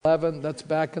11, that's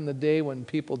back in the day when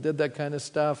people did that kind of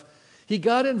stuff. He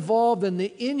got involved in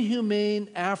the inhumane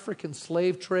African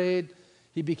slave trade.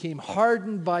 He became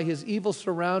hardened by his evil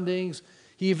surroundings.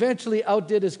 He eventually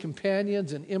outdid his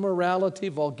companions in immorality,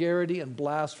 vulgarity, and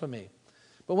blasphemy.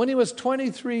 But when he was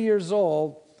 23 years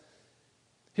old,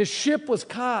 his ship was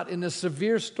caught in a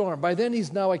severe storm. By then,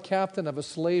 he's now a captain of a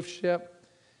slave ship.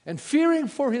 And fearing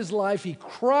for his life, he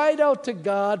cried out to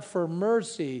God for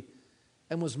mercy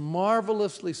and was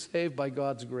marvelously saved by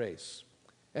God's grace.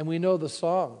 And we know the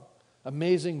song,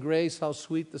 "Amazing Grace, how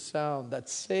sweet the sound that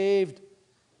saved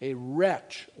a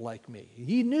wretch like me."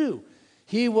 He knew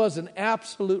he was an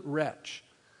absolute wretch.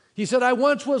 He said, "I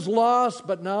once was lost,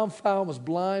 but now I'm found, was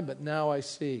blind, but now I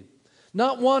see."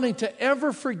 Not wanting to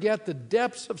ever forget the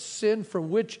depths of sin from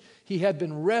which he had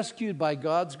been rescued by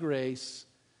God's grace,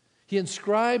 he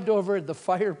inscribed over the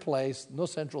fireplace, no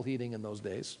central heating in those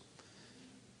days,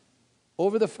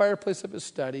 over the fireplace of his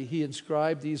study, he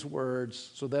inscribed these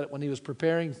words so that when he was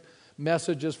preparing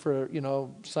messages for,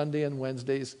 Sunday and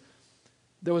Wednesdays,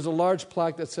 there was a large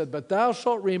plaque that said, "But thou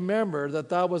shalt remember that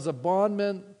thou was a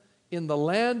bondman in the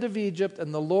land of Egypt,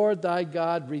 and the Lord thy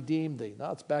God redeemed thee."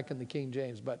 Now it's back in the King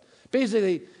James, but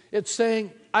basically it's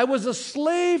saying, I was a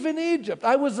slave in Egypt.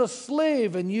 I was a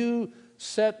slave, and you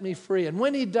set me free. And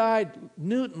when he died,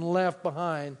 Newton left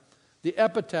behind the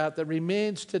epitaph that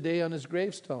remains today on his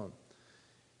gravestone.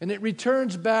 And it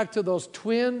returns back to those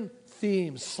twin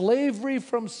themes: slavery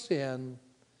from sin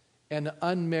and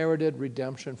unmerited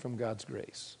redemption from God's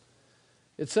grace.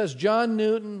 It says John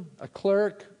Newton, a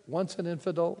clerk, once an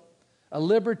infidel, a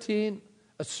libertine,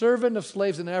 a servant of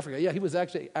slaves in Africa. Yeah, he was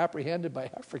actually apprehended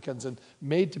by Africans and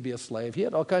made to be a slave. He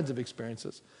had all kinds of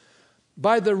experiences.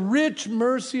 By the rich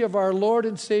mercy of our Lord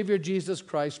and Savior Jesus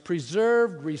Christ,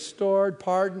 preserved, restored,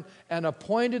 pardoned, and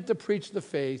appointed to preach the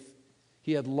faith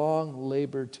he had long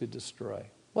labored to destroy.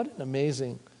 What an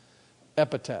amazing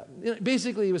epitaph.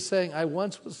 Basically, he was saying, I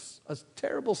once was a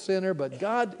terrible sinner, but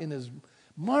God, in his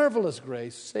marvelous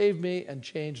grace, saved me and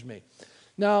changed me.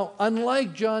 Now,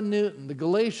 unlike John Newton, the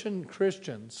Galatian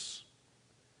Christians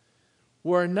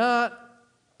were not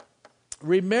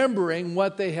remembering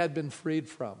what they had been freed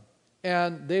from.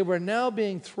 And they were now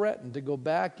being threatened to go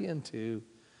back into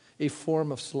a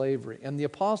form of slavery. And the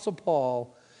Apostle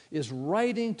Paul is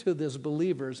writing to these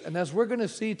believers. And as we're going to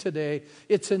see today,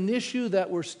 it's an issue that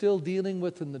we're still dealing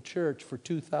with in the church for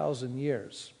 2,000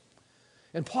 years.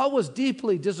 And Paul was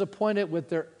deeply disappointed with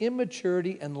their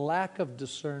immaturity and lack of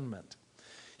discernment.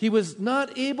 He was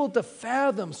not able to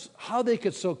fathom how they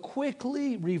could so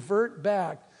quickly revert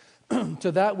back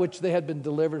to that which they had been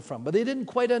delivered from. But they didn't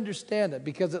quite understand it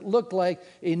because it looked like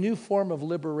a new form of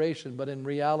liberation, but in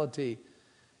reality,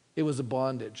 it was a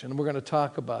bondage. And we're going to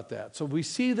talk about that. So we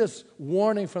see this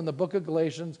warning from the book of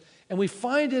Galatians, and we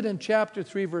find it in chapter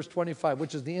 3, verse 25,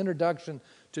 which is the introduction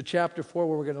to chapter 4,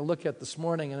 where we're going to look at this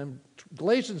morning. And in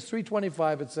Galatians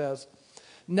 3:25, it says,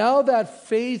 "Now that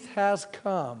faith has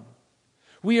come,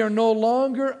 we are no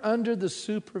longer under the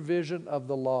supervision of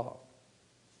the law."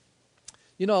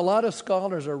 You know, a lot of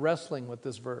scholars are wrestling with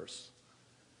this verse.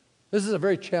 This is a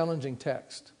very challenging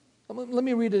text. Let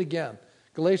me read it again.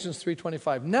 Galatians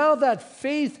 3:25. "Now that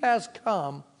faith has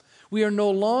come, we are no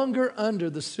longer under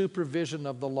the supervision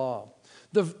of the law."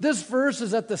 This verse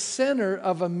is at the center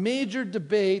of a major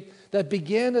debate that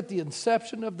began at the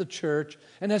inception of the church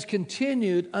and has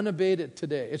continued unabated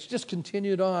today. It's just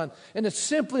continued on. And it's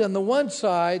simply, on the one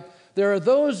side, there are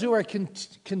those who are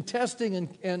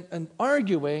contesting and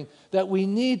arguing that we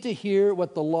need to hear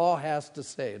what the law has to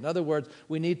say. In other words,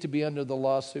 we need to be under the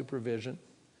law's supervision.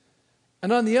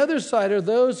 And on the other side are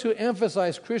those who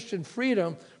emphasize Christian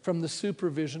freedom from the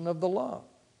supervision of the law.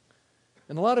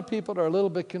 And a lot of people are a little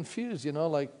bit confused,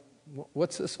 like,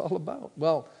 what's this all about?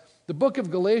 Well, the book of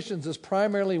Galatians is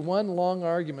primarily one long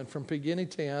argument from beginning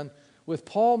to end, with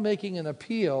Paul making an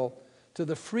appeal to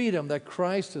the freedom that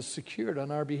Christ has secured on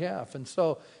our behalf. And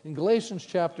so in Galatians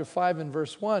chapter 5 and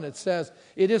verse 1, it says,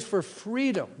 it is for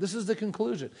freedom. This is the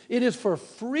conclusion. It is for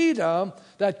freedom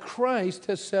that Christ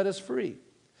has set us free.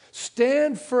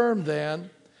 Stand firm then,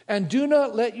 and do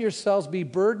not let yourselves be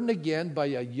burdened again by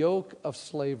a yoke of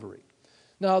slavery.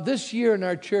 Now, this year in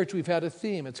our church, we've had a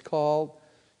theme. It's called,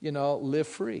 live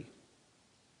free.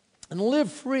 And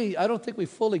live free, I don't think we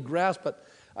fully grasp, but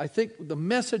I think the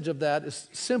message of that is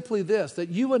simply this, that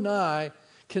you and I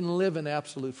can live in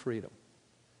absolute freedom.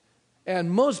 And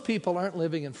most people aren't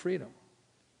living in freedom.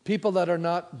 People that are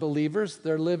not believers,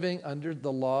 they're living under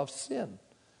the law of sin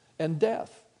and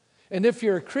death. And if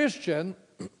you're a Christian,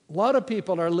 a lot of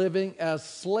people are living as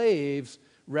slaves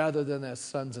rather than as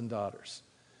sons and daughters.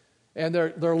 And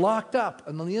they're locked up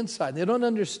on the inside. They don't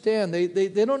understand. They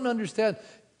don't understand,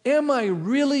 am I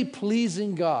really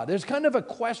pleasing God? There's kind of a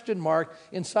question mark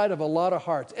inside of a lot of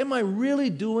hearts. Am I really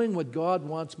doing what God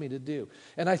wants me to do?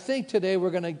 And I think today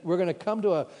we're going to come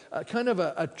to a kind of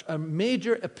a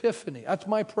major epiphany. That's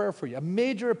my prayer for you. A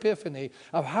major epiphany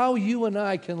of how you and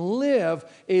I can live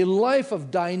a life of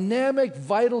dynamic,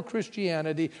 vital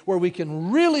Christianity where we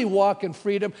can really walk in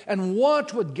freedom and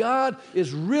watch what God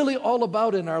is really all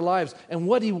about in our lives and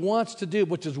what He wants to do,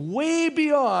 which is way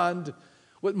beyond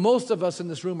what most of us in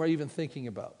this room are even thinking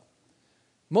about.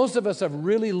 Most of us have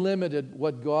really limited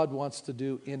what God wants to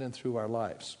do in and through our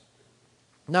lives.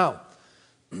 Now,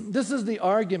 this is the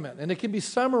argument, and it can be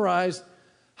summarized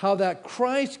how that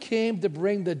Christ came to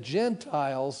bring the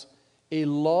Gentiles a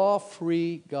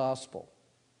law-free gospel.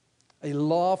 A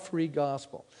law-free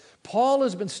gospel. Paul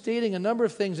has been stating a number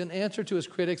of things in answer to his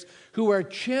critics who are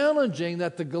challenging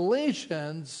that the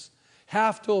Galatians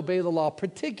have to obey the law,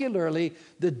 particularly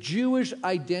the Jewish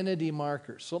identity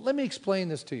markers. So let me explain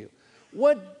this to you.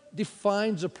 What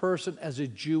defines a person as a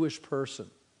Jewish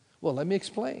person? Well, let me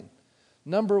explain.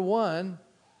 Number one,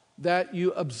 that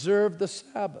you observe the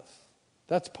Sabbath.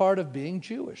 That's part of being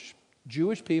Jewish.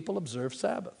 Jewish people observe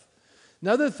Sabbath.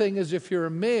 Another thing is if you're a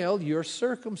male, you're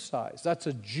circumcised. That's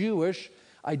a Jewish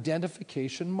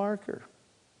identification marker.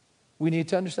 We need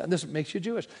to understand this makes you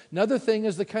Jewish. Another thing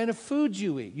is the kind of foods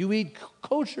you eat. You eat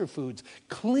kosher foods,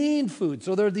 clean foods.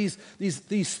 So there are these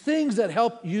things that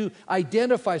help you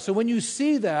identify. So when you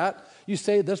see that, you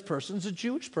say this person's a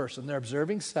Jewish person. They're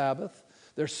observing Sabbath,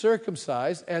 they're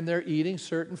circumcised, and they're eating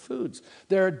certain foods.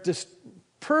 They're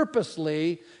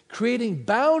purposely creating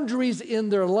boundaries in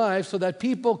their life so that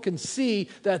people can see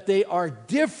that they are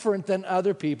different than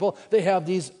other people. They have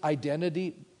these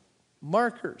identity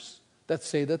markers that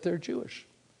say that they're Jewish.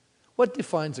 What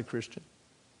defines a Christian?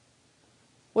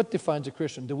 What defines a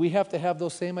Christian? Do we have to have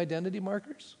those same identity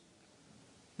markers?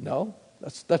 No,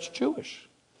 that's Jewish.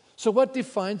 So what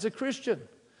defines a Christian?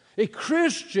 A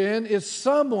Christian is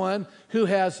someone who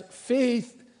has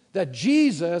faith that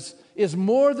Jesus is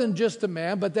more than just a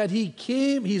man, but that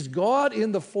He's God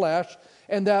in the flesh,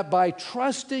 and that by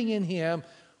trusting in Him,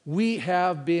 we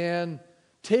have been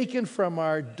taken from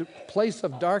our place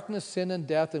of darkness, sin, and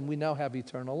death, and we now have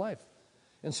eternal life.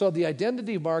 And so the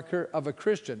identity marker of a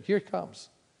Christian, here comes,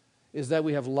 is that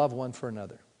we have love one for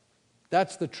another.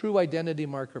 That's the true identity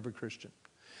marker of a Christian.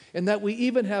 And that we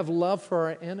even have love for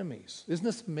our enemies. Isn't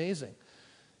this amazing?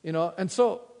 And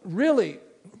so really,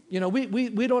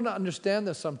 we don't understand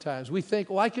this sometimes. We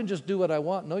think, I can just do what I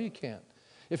want. No, you can't.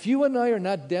 If you and I are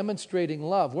not demonstrating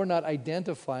love, we're not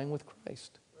identifying with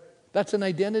Christ. That's an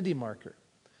identity marker.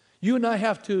 You and I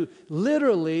have to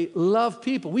literally love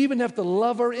people. We even have to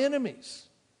love our enemies,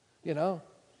 And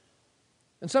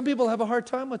some people have a hard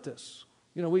time with this.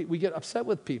 We get upset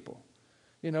with people.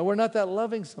 We're not that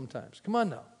loving sometimes. Come on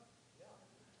now.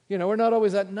 We're not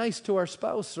always that nice to our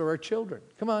spouse or our children.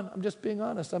 Come on, I'm just being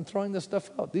honest. I'm throwing this stuff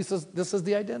out. This is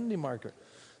the identity marker.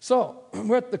 So,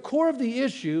 we're at the core of the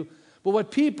issue, but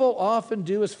what people often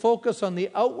do is focus on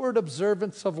the outward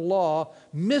observance of law,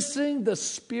 missing the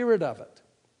spirit of it.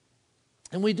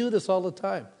 And we do this all the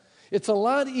time. It's a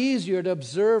lot easier to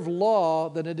observe law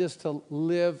than it is to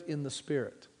live in the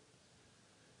Spirit.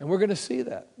 And we're going to see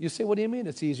that. You say, what do you mean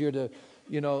it's easier to,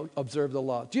 observe the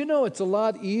law? Do you know it's a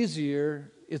lot easier?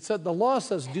 The law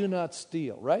says do not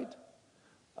steal, right?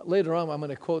 Later on, I'm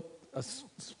going to quote a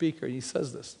speaker. He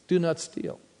says this, do not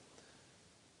steal.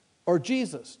 Or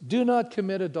Jesus, do not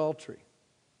commit adultery.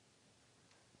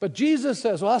 But Jesus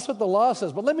says, that's what the law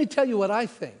says. But let me tell you what I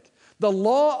think. The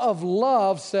law of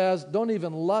love says, don't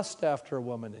even lust after a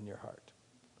woman in your heart.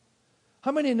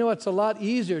 How many know it's a lot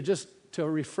easier just to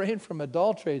refrain from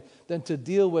adultery than to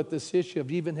deal with this issue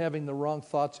of even having the wrong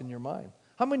thoughts in your mind?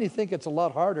 How many think it's a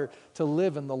lot harder to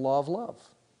live in the law of love?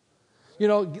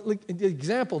 The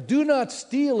example, do not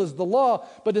steal is the law,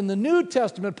 but in the New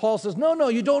Testament, Paul says, no,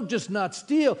 you don't just not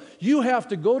steal. You have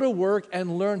to go to work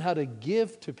and learn how to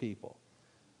give to people.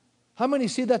 How many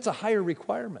see that's a higher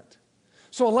requirement?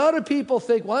 So a lot of people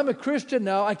think, I'm a Christian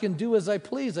now, I can do as I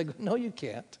please. I go, no, you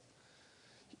can't.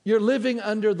 You're living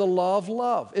under the law of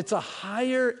love. It's a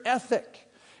higher ethic.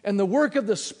 And the work of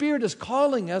the Spirit is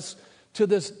calling us to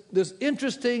this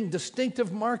interesting,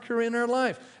 distinctive marker in our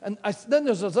life. And then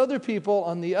there's those other people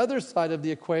on the other side of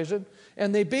the equation,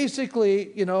 and they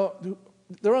basically,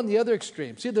 they're on the other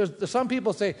extreme. See, there's some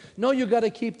people say, no, you got to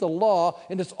keep the law,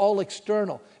 and it's all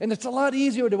external. And it's a lot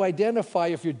easier to identify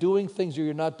if you're doing things or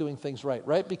you're not doing things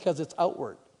right? Because it's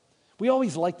outward. We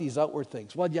always like these outward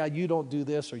things. Well, yeah, you don't do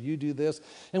this or you do this.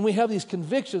 And we have these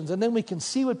convictions, and then we can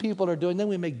see what people are doing, then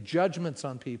we make judgments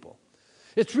on people.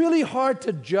 It's really hard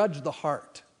to judge the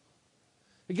heart.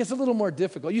 It gets a little more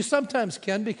difficult. You sometimes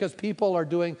can because people are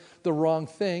doing the wrong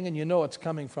thing and you know it's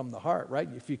coming from the heart, right?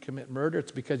 If you commit murder,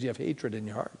 it's because you have hatred in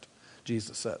your heart,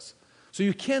 Jesus says. So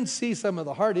you can see some of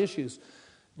the heart issues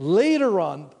later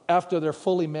on after they're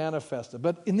fully manifested.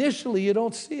 But initially you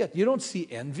don't see it. You don't see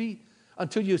envy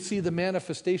until you see the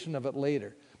manifestation of it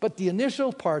later. But the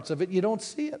initial parts of it, you don't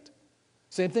see it.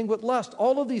 Same thing with lust,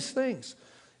 all of these things.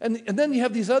 And then you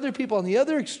have these other people on the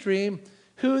other extreme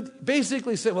who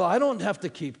basically say, well, I don't have to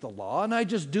keep the law, and I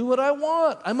just do what I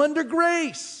want. I'm under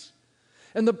grace.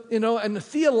 And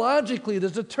theologically,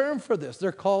 there's a term for this.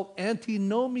 They're called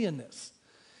antinomianists.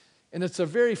 And it's a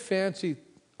very fancy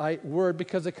word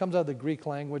because it comes out of the Greek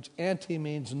language. Anti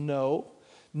means no.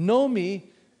 Nomian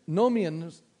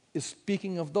is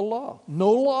speaking of the law.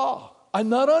 No law. I'm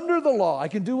not under the law. I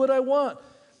can do what I want.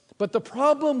 But the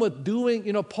problem with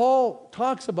Paul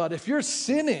talks about if you're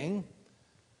sinning,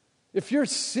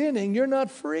 you're not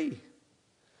free.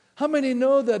 How many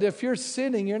know that if you're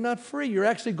sinning, you're not free? You're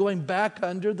actually going back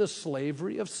under the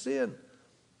slavery of sin.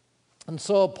 And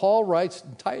so Paul writes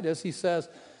in Titus, he says,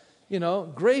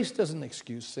 grace doesn't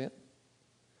excuse sin.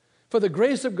 For the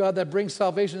grace of God that brings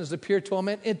salvation has appeared to all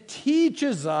men. It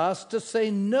teaches us to say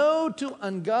no to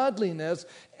ungodliness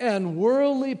and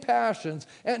worldly passions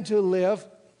and to live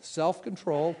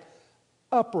self-controlled,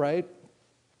 upright,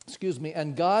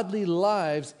 and godly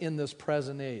lives in this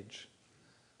present age.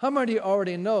 How many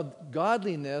already know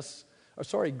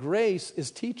grace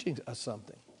is teaching us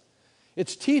something?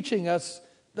 It's teaching us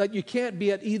that you can't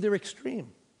be at either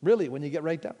extreme, really, when you get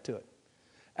right down to it.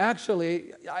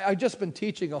 Actually, I've just been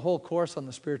teaching a whole course on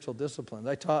the spiritual disciplines.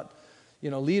 I taught,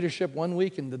 leadership one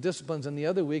week and the disciplines in the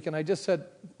other week, and I just said,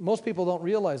 most people don't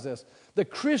realize this. The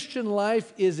Christian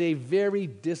life is a very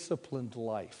disciplined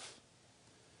life.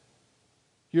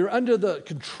 You're under the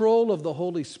control of the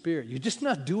Holy Spirit. You're just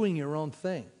not doing your own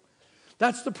thing.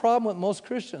 That's the problem with most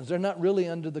Christians. They're not really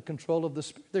under the control of the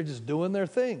Spirit. They're just doing their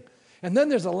thing. And then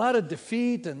there's a lot of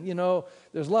defeat and,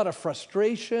 there's a lot of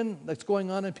frustration that's going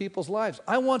on in people's lives.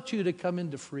 I want you to come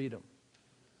into freedom.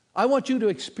 I want you to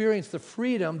experience the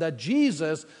freedom that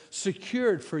Jesus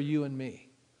secured for you and me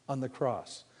on the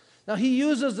cross. Now, he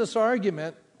uses this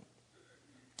argument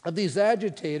of these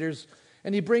agitators,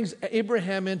 and he brings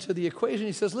Abraham into the equation.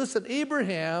 He says, listen,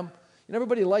 Abraham, and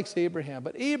everybody likes Abraham,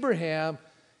 but Abraham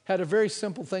had a very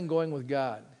simple thing going with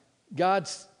God.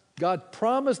 God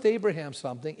promised Abraham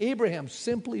something. Abraham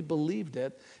simply believed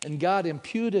it, and God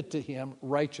imputed to him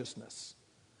righteousness.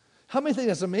 How many think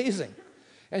that's amazing?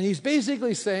 And he's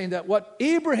basically saying that what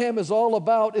Abraham is all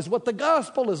about is what the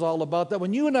gospel is all about, that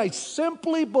when you and I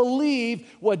simply believe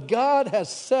what God has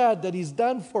said that he's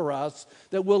done for us,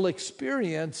 that we'll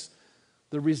experience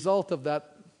the result of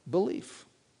that belief.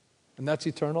 And that's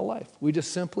eternal life. We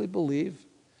just simply believe,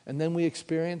 and then we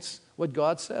experience what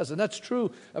God says. And that's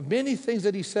true of many things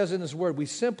that he says in his word. We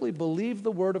simply believe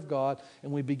the word of God,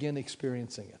 and we begin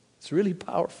experiencing it. It's really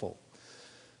powerful.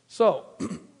 So,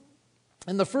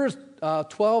 in the first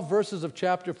 12 verses of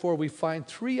chapter 4, we find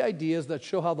three ideas that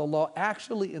show how the law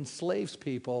actually enslaves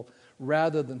people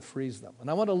rather than frees them. And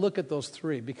I want to look at those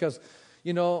three because,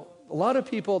 a lot of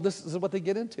people, this is what they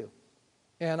get into.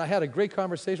 And I had a great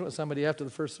conversation with somebody after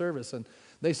the first service, and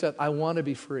they said, I want to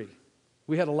be free.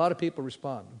 We had a lot of people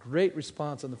respond. Great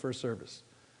response in the first service.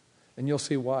 And you'll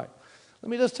see why. Let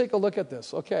me just take a look at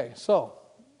this. Okay, so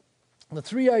the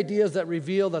three ideas that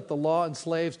reveal that the law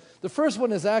enslaves. The first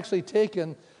one is actually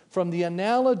taken from the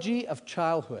analogy of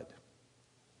childhood.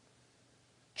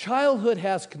 Childhood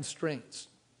has constraints.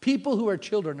 People who are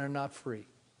children are not free.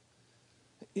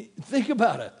 Think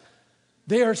about it.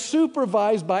 They are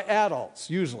supervised by adults,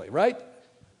 usually, right?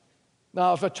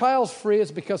 Now, if a child's free,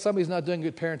 it's because somebody's not doing a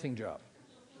good parenting job.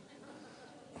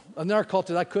 In our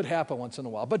culture, that could happen once in a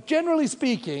while. But generally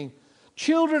speaking,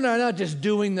 children are not just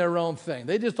doing their own thing.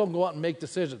 They just don't go out and make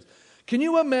decisions. Can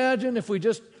you imagine if we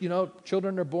just,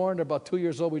 children are born, they're about 2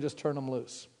 years old, we just turn them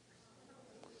loose?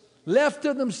 Left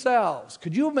to themselves.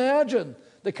 Could you imagine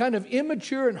the kind of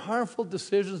immature and harmful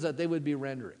decisions that they would be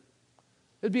rendering?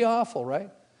 It'd be awful,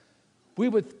 right? We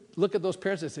would look at those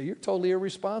parents and say, you're totally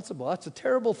irresponsible. That's a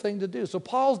terrible thing to do. So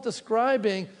Paul's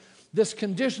describing this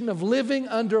condition of living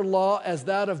under law as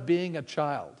that of being a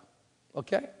child.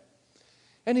 Okay?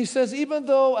 And he says, even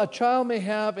though a child may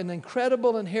have an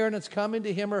incredible inheritance coming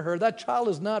to him or her, that child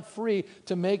is not free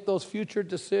to make those future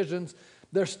decisions.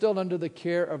 They're still under the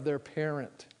care of their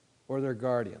parent or their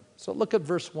guardian. So look at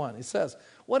verse 1. He says,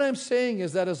 what I'm saying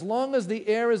is that as long as the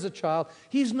heir is a child,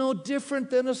 he's no different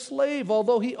than a slave,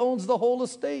 although he owns the whole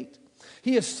estate.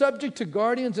 He is subject to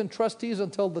guardians and trustees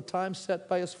until the time set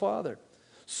by his father.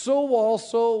 So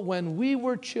also, when we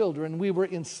were children, we were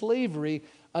in slavery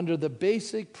under the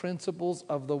basic principles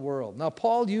of the world. Now,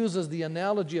 Paul uses the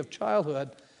analogy of childhood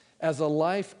as a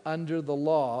life under the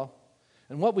law.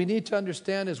 And what we need to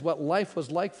understand is what life was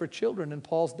like for children in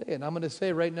Paul's day. And I'm going to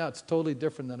say right now, it's totally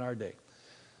different than our day.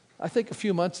 I think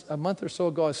a month or so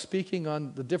ago, I was speaking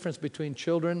on the difference between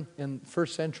children in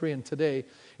first century and today,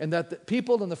 and that the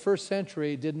people in the first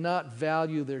century did not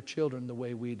value their children the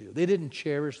way we do. They didn't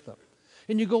cherish them.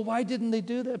 And you go, why didn't they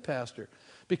do that, Pastor?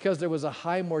 Because there was a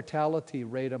high mortality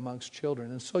rate amongst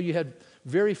children, and so you had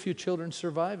very few children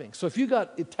surviving. So if you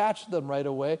got attached to them right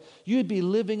away, you'd be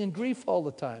living in grief all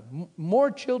the time. More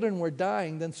children were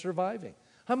dying than surviving.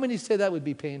 How many say that would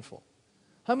be painful?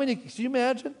 How many, can you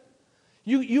imagine?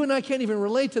 You and I can't even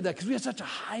relate to that because we have such a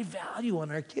high value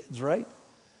on our kids, right?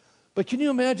 But can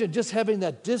you imagine just having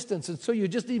that distance, and so you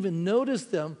just even notice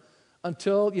them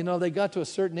until, they got to a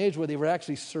certain age where they were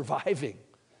actually surviving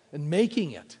and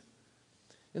making it.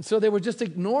 And so they were just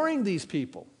ignoring these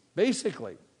people,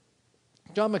 basically.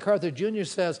 John MacArthur Jr.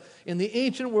 says, in the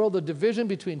ancient world, the division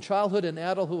between childhood and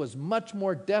adulthood was much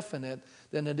more definite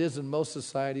than it is in most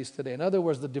societies today. In other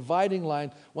words, the dividing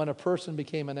line when a person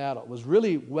became an adult was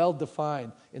really well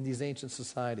defined in these ancient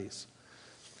societies.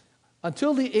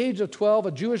 Until the age of 12,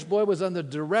 a Jewish boy was under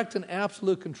direct and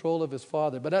absolute control of his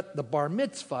father. But at the bar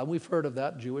mitzvah, we've heard of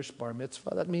that, Jewish bar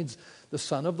mitzvah, that means the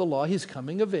son of the law. He's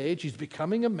coming of age. He's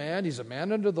becoming a man. He's a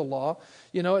man under the law.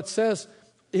 It says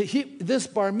this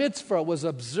bar mitzvah was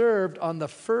observed on the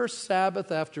first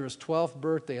Sabbath after his 12th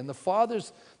birthday. And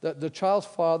the child's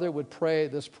father would pray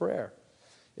this prayer.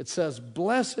 It says,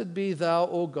 "Blessed be thou,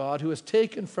 O God, who has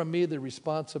taken from me the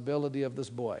responsibility of this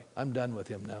boy." I'm done with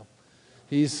him now.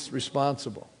 He's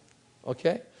responsible.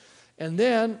 Okay? And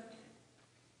then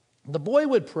the boy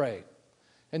would pray.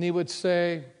 And he would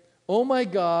say, "O my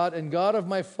God and God of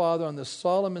my father, on this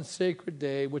solemn and sacred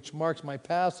day, which marks my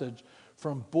passage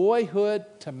from boyhood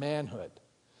to manhood."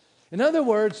 In other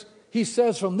words, he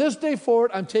says, from this day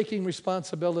forward, I'm taking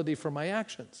responsibility for my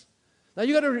actions. Now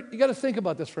you got to think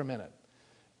about this for a minute.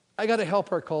 I got to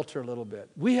help our culture a little bit.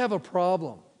 We have a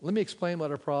problem. Let me explain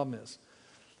what our problem is.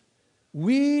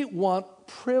 We want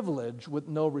privilege with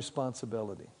no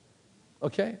responsibility.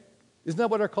 Okay? Isn't that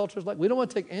what our culture is like? We don't want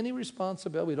to take any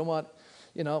responsibility. We don't want,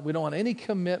 we don't want any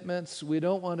commitments. We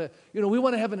don't want to, we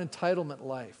want to have an entitlement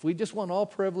life. We just want all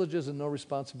privileges and no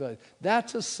responsibility.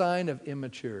 That's a sign of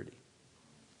immaturity.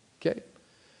 Okay?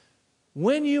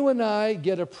 When you and I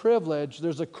get a privilege,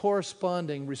 there's a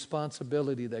corresponding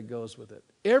responsibility that goes with it.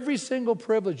 Every single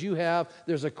privilege you have,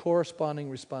 there's a corresponding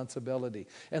responsibility.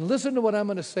 And listen to what I'm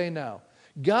going to say now.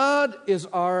 God is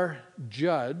our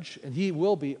judge, and He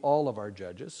will be all of our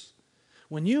judges.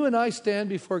 When you and I stand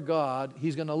before God,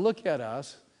 He's going to look at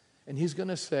us, and He's going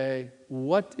to say,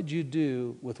 "What did you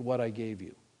do with what I gave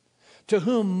you? To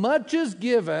whom much is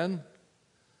given,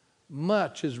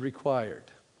 much is required."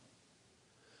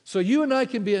 So you and I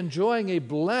can be enjoying a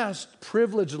blessed,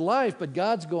 privileged life, but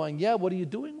God's going, "Yeah, what are you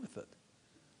doing with it?"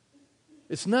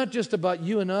 It's not just about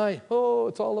you and I. "Oh,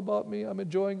 it's all about me. I'm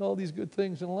enjoying all these good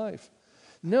things in life."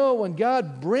 No, when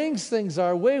God brings things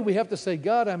our way, we have to say,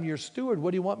 "God, I'm your steward.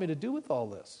 What do you want me to do with all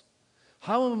this?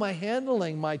 How am I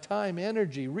handling my time,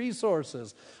 energy,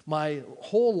 resources, my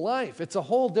whole life?" It's a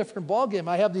whole different ballgame.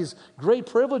 I have these great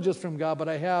privileges from God, but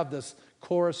I have this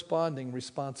corresponding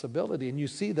responsibility. And you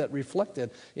see that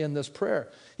reflected in this prayer.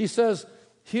 He says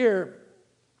here,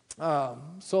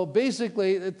 so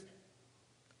basically,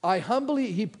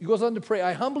 he goes on to pray,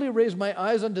 "I humbly raise my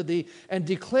eyes unto thee and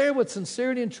declare with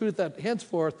sincerity and truth that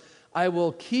henceforth I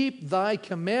will keep thy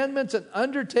commandments and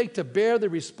undertake to bear the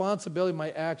responsibility of my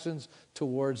actions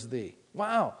towards thee."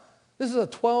 Wow. This is a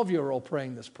 12-year-old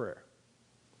praying this prayer.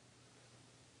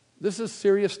 This is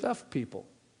serious stuff, people.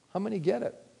 How many get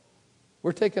it?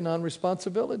 We're taking on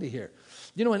responsibility here.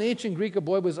 In ancient Greek, a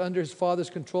boy was under his father's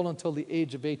control until the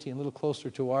age of 18, a little closer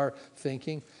to our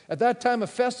thinking. At that time, a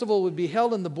festival would be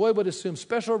held, and the boy would assume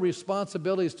special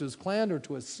responsibilities to his clan or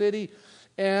to his city,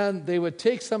 and they would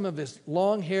take some of his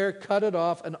long hair, cut it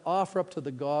off, and offer up to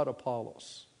the god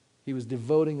Apollos. He was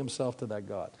devoting himself to that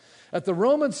god. At the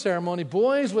Roman ceremony,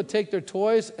 boys would take their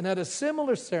toys, and at a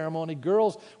similar ceremony,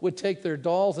 girls would take their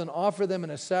dolls and offer them in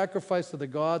a sacrifice to the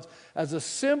gods as a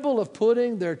symbol of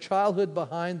putting their childhood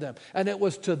behind them. And it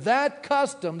was to that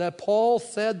custom that Paul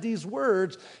said these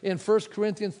words in 1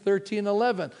 Corinthians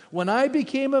 13:11. "When I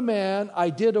became a man, I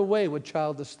did away with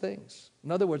childish things."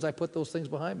 In other words, I put those things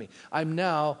behind me. I'm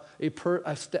now a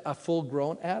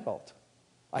full-grown adult.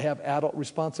 I have adult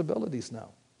responsibilities now.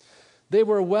 They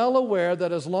were well aware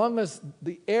that as long as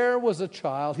the heir was a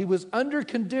child, he was under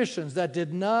conditions that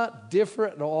did not differ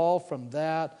at all from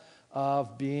that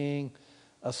of being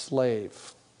a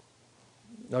slave.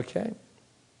 Okay?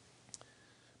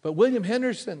 But William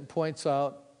Henderson points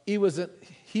out he was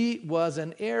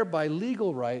an heir by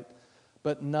legal right,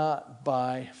 but not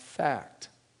by fact.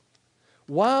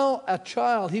 While a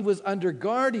child, he was under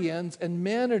guardians and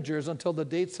managers until the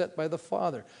date set by the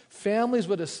father. Families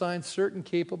would assign certain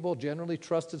capable, generally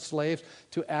trusted slaves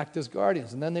to act as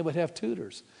guardians, and then they would have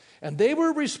tutors. And they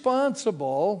were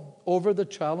responsible over the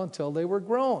child until they were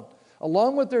grown.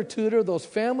 Along with their tutor, those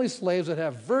family slaves would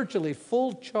have virtually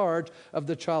full charge of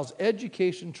the child's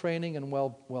education, training, and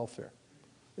welfare.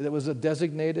 It was a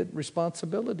designated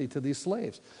responsibility to these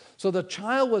slaves. So the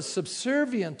child was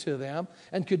subservient to them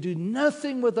and could do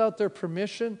nothing without their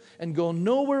permission and go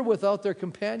nowhere without their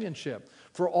companionship.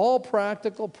 For all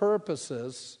practical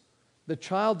purposes, the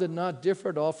child did not differ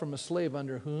at all from a slave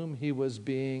under whom he was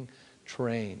being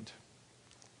trained.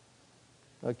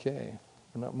 Okay,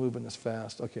 we're not moving as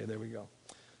fast. Okay, there we go.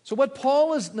 So what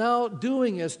Paul is now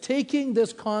doing is taking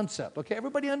this concept. Okay,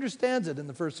 everybody understands it in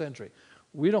the first century.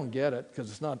 We don't get it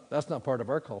because that's not part of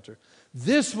our culture.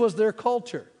 This was their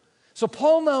culture. So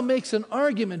Paul now makes an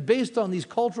argument based on these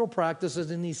cultural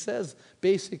practices, and he says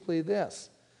basically this,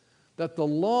 that the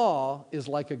law is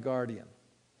like a guardian.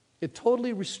 It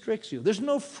totally restricts you. There's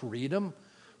no freedom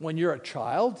when you're a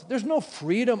child. There's no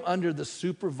freedom under the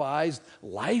supervised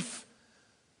life.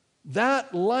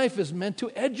 That life is meant to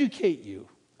educate you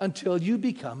until you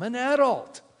become an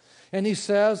adult. And he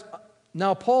says,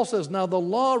 now Paul says, now the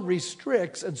law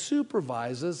restricts and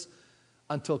supervises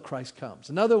until Christ comes.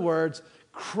 In other words,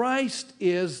 Christ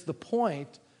is the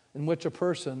point in which a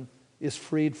person is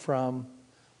freed from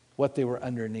what they were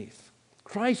underneath.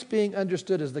 Christ being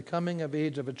understood as the coming of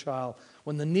age of a child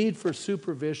when the need for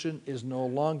supervision is no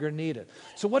longer needed.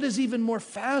 So what is even more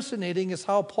fascinating is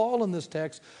how Paul in this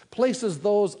text places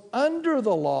those under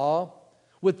the law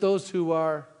with those who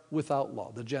are without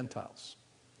law, the Gentiles,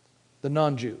 the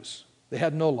non-Jews. They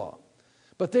had no law.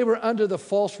 But they were under the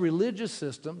false religious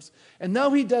systems. And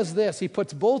now he does this. He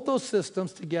puts both those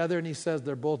systems together and he says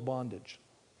they're both bondage.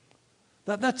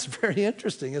 That's very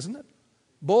interesting, isn't it?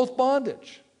 Both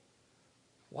bondage.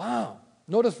 Wow.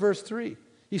 Notice verse 3.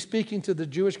 He's speaking to the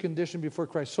Jewish condition before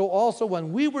Christ. So also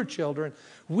when we were children,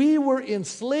 we were in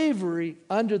slavery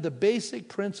under the basic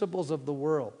principles of the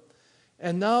world.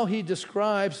 And now he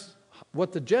describes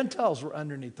what the Gentiles were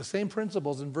underneath, the same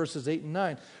principles in verses 8 and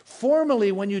 9.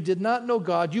 Formerly, when you did not know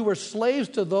God, you were slaves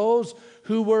to those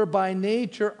who were by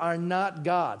nature are not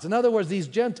gods. In other words, these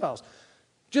Gentiles.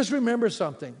 Just remember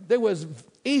something.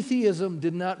 Atheism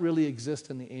did not really exist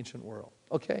in the ancient world.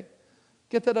 Okay?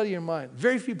 Get that out of your mind.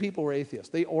 Very few people were atheists.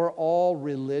 They were all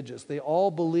religious. They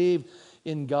all believed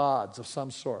in gods of some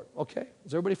sort. Okay?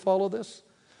 Does everybody follow this?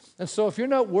 And so if you're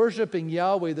not worshiping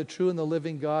Yahweh, the true and the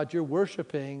living God, you're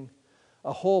worshiping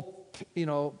a whole,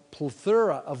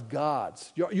 plethora of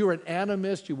gods. You're an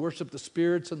animist. You worship the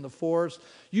spirits and the force.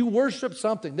 You worship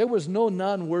something. There was no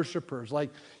non-worshipers.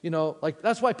 Like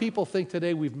that's why people think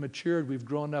today we've matured, we've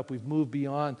grown up, we've moved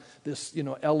beyond this,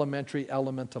 elementary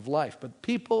element of life. But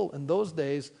people in those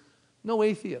days, no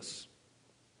atheists.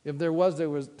 If there was,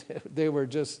 they were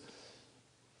just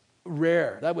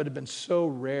rare. That would have been so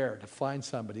rare to find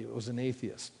somebody who was an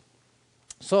atheist.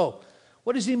 So,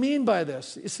 what does he mean by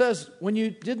this? He says, when you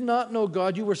did not know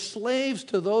God, you were slaves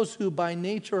to those who by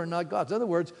nature are not gods. In other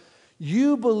words,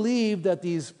 you believed that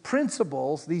these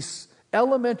principles, these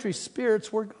elementary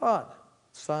spirits were God.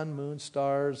 Sun, moon,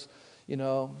 stars,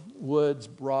 woods,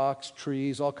 rocks,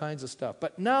 trees, all kinds of stuff.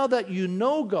 But now that you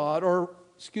know God,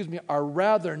 are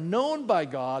rather known by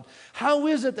God, how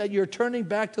is it that you're turning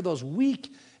back to those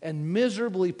weak and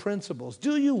miserably principles?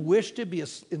 Do you wish to be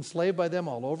enslaved by them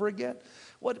all over again?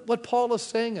 What Paul is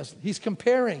saying is he's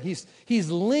comparing, he's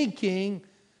linking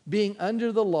being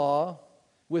under the law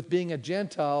with being a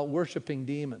Gentile worshiping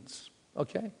demons.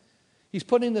 Okay? He's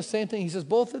putting the same thing. He says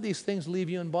both of these things leave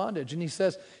you in bondage. And he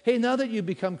says, hey, now that you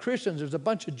become Christians, there's a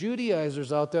bunch of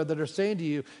Judaizers out there that are saying to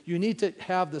you, you need to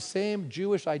have the same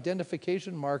Jewish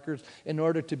identification markers in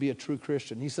order to be a true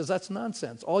Christian. He says that's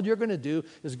nonsense. All you're going to do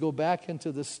is go back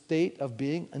into the state of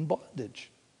being in bondage.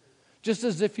 Just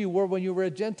as if you were when you were a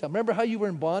Gentile. Remember how you were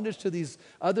in bondage to these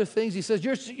other things? He says,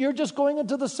 you're just going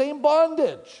into the same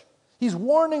bondage. He's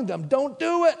warning them, don't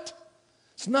do it.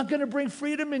 It's not going to bring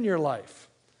freedom in your life.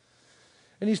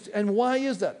 And why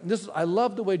is that? I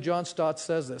love the way John Stott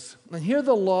says this. And here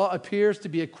the law appears to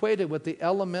be equated with the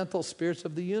elemental spirits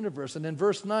of the universe. And in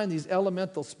verse 9, these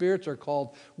elemental spirits are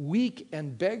called weak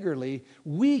and beggarly.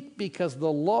 Weak because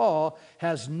the law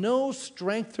has no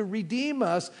strength to redeem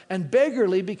us, and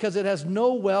beggarly because it has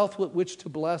no wealth with which to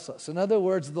bless us. In other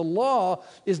words, the law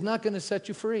is not going to set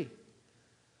you free.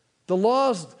 The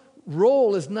law's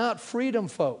role is not freedom,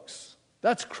 folks.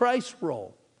 That's Christ's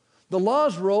role. The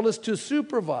law's role is to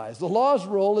supervise. The law's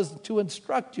role is to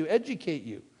instruct you, educate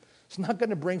you. It's not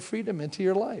going to bring freedom into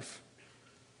your life.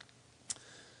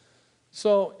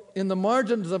 So in the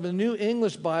margins of a New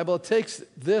English Bible, it takes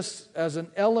this as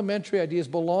an elementary idea as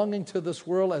belonging to this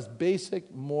world as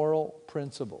basic moral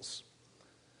principles.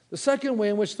 The second way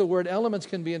in which the word elements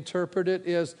can be interpreted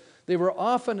is they were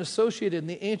often associated in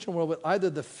the ancient world with either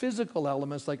the physical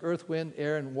elements like earth, wind,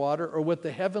 air, and water, or with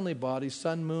the heavenly bodies,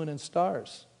 sun, moon, and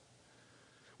stars,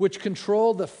 which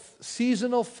control the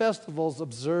seasonal festivals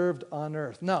observed on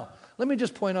earth. Now, let me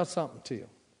just point out something to you.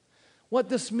 What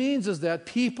this means is that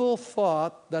people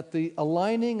thought that the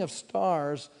aligning of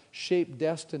stars shaped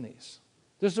destinies.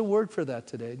 There's a word for that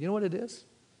today. You know what it is?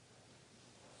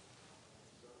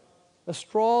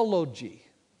 Astrology.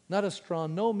 Not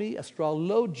astronomy,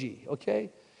 astrology, okay?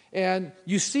 And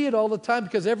you see it all the time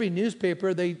because every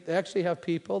newspaper, they actually have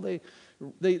people, they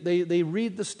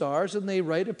read the stars and they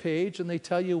write a page and they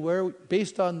tell you where,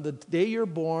 based on the day you're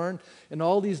born and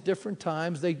all these different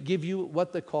times, they give you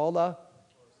what they call a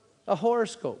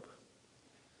horoscope.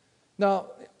 Now,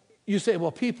 you say,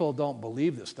 well, people don't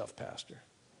believe this stuff, Pastor.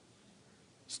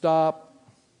 Stop.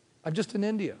 I'm just in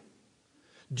India.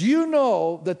 Do you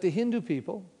know that the Hindu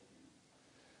people,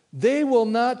 they will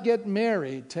not get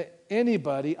married to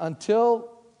anybody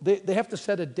until they have to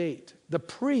set a date. The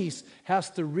priest has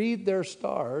to read their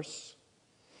stars,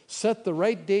 set the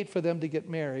right date for them to get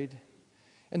married.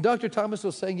 And Dr. Thomas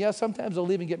was saying, yeah, sometimes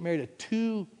they'll even get married at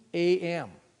 2 a.m.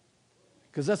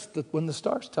 because that's when the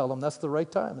stars tell them that's the right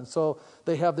time. And so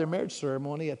they have their marriage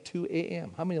ceremony at 2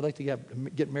 a.m. How many would like to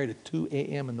get married at 2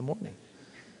 a.m. in the morning?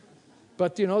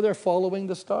 But, they're following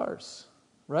the stars,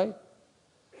 right?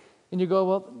 And you go,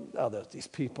 well, there's these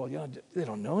people, they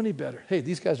don't know any better. Hey,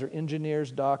 these guys are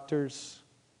engineers, doctors,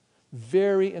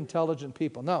 very intelligent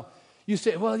people. Now, you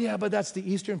say, well, yeah, but that's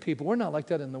the Eastern people. We're not like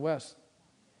that in the West.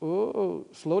 Oh,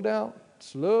 slow down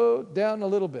a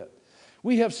little bit.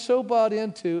 We have so bought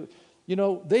into,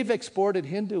 they've exported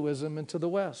Hinduism into the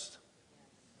West,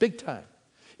 big time.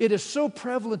 It is so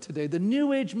prevalent today. The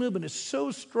New Age movement is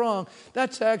so strong.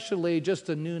 That's actually just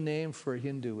a new name for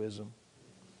Hinduism.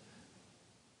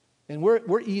 And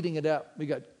we're eating it up. We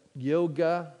got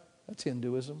yoga, that's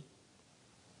Hinduism.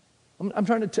 I'm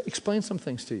trying to explain some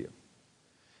things to you.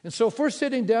 And so if we're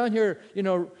sitting down here,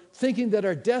 thinking that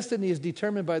our destiny is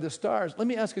determined by the stars, let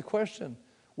me ask a question.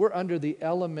 We're under the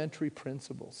elementary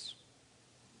principles.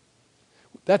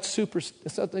 It's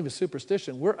not even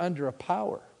superstition. We're under a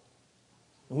power.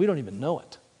 And we don't even know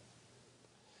it.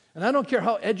 And I don't care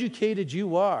how educated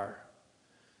you are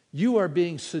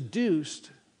being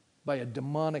seduced by a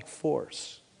demonic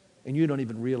force, and you don't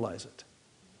even realize it.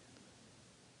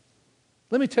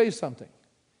 Let me tell you something.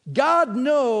 God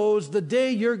knows the day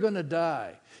you're going to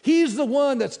die. He's the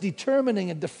one that's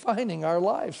determining and defining our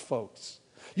lives, folks.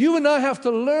 You and I have to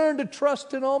learn to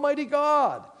trust in Almighty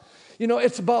God.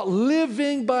 It's about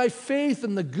living by faith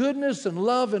in the goodness and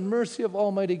love and mercy of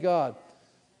Almighty God.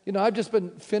 I've just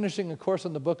been finishing a course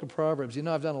on the book of Proverbs.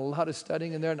 I've done a lot of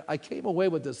studying in there, and I came away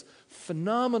with this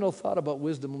phenomenal thought about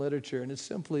wisdom literature, and it's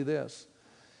simply this.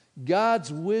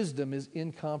 God's wisdom is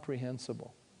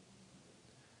incomprehensible.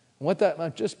 And what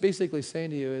I'm just basically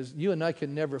saying to you is you and I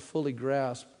can never fully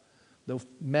grasp the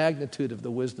magnitude of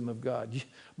the wisdom of God.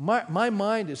 My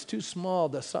mind is too small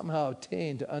to somehow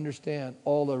attain to understand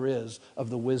all there is of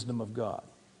the wisdom of God.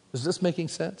 Is this making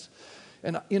sense?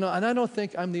 And I don't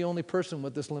think I'm the only person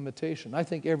with this limitation. I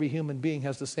think every human being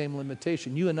has the same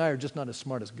limitation. You and I are just not as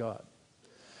smart as God.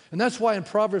 And that's why in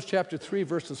Proverbs chapter 3,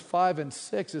 verses 5 and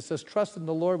 6, it says, trust in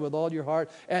the Lord with all your heart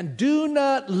and do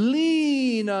not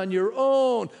lean on your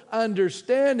own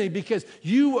understanding because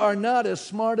you are not as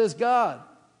smart as God.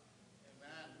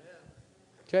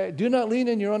 Okay, do not lean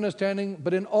in your own understanding,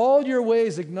 but in all your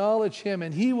ways acknowledge Him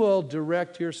and He will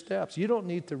direct your steps. You don't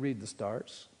need to read the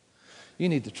stars. You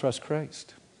need to trust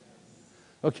Christ.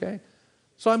 Okay?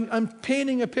 So I'm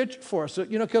painting a picture for us. So,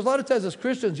 because a lot of times as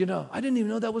Christians, I didn't even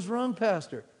know that was wrong,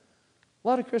 Pastor. A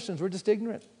lot of Christians, we're just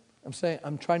ignorant.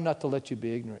 I'm trying not to let you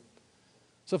be ignorant.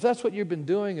 So if that's what you've been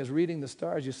doing is reading the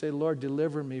stars, you say, Lord,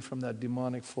 deliver me from that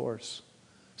demonic force.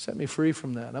 Set me free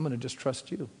from that. I'm going to just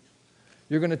trust you.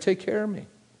 You're going to take care of me.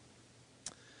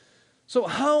 So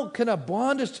how can a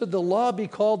bondage to the law be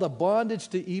called a bondage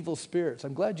to evil spirits?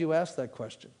 I'm glad you asked that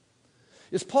question.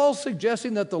 Is Paul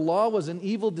suggesting that the law was an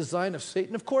evil design of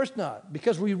Satan? Of course not,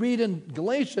 because we read in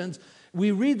Galatians,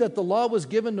 we read that the law was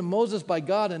given to Moses by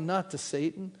God and not to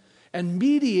Satan, and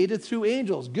mediated through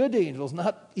angels, good angels,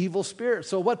 not evil spirits.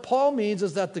 So what Paul means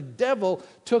is that the devil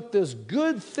took this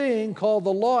good thing called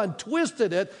the law and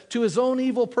twisted it to his own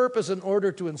evil purpose in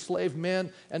order to enslave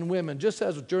men and women. Just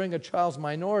as during a child's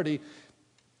minority,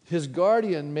 his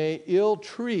guardian may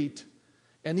ill-treat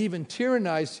and even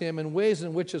tyrannize him in ways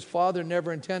in which his father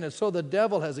never intended. So the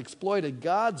devil has exploited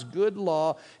God's good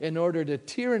law in order to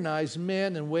tyrannize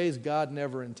men in ways God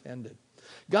never intended.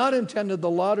 God intended the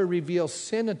law to reveal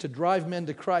sin and to drive men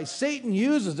to Christ. Satan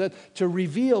uses it to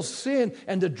reveal sin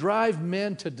and to drive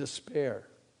men to despair.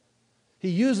 He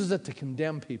uses it to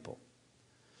condemn people.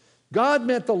 God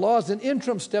meant the law as an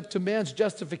interim step to man's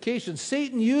justification.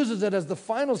 Satan uses it as the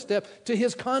final step to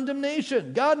his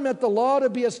condemnation. God meant the law to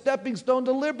be a stepping stone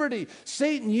to liberty.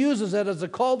 Satan uses it as a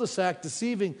cul-de-sac,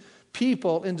 deceiving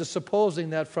people into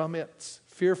supposing that from its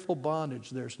fearful bondage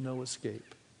there's no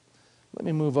escape. Let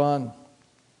me move on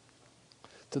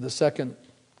to the second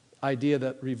idea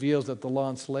that reveals that the law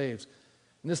enslaves.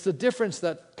 And it's the difference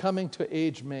that coming to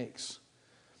age makes.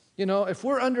 You know, if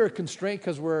we're under a constraint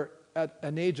because we're at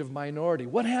an age of minority,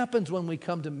 what happens when we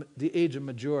come to the age of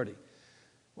majority?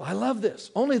 Well, I love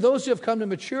this. Only those who have come to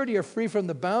maturity are free from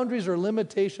the boundaries or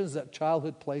limitations that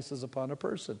childhood places upon a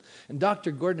person. And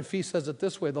Dr. Gordon Fee says it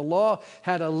this way: the law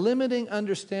had a limiting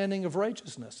understanding of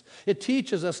righteousness. It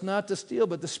teaches us not to steal,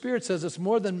 but the Spirit says it's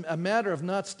more than a matter of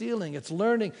not stealing. It's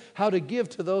learning how to give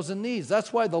to those in need.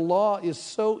 That's why the law is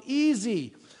so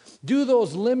easy. Do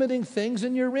those limiting things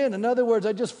and you're in. In other words,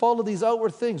 I just follow these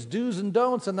outward things, do's and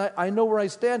don'ts, and I know where I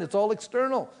stand. It's all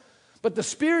external. But the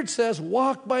Spirit says,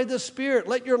 walk by the Spirit.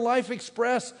 Let your life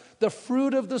express the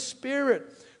fruit of the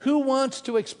Spirit. Who wants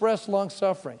to express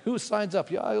long-suffering? Who signs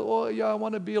up? I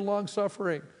want to be a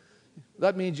long-suffering.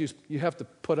 That means you have to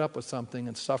put up with something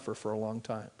and suffer for a long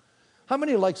time. How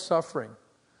many like suffering?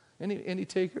 Any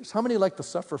takers? How many like to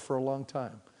suffer for a long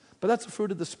time? But that's the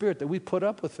fruit of the Spirit, that we put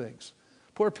up with things.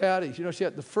 Poor Patty, she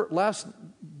had the last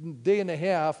day and a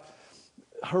half,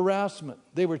 harassment.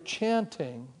 They were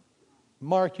chanting.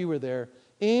 Mark, you were there.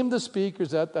 Aimed the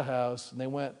speakers at the house, and they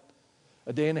went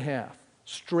a day and a half.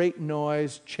 Straight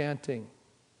noise, chanting.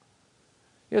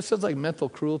 It sounds like mental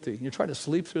cruelty. You're trying to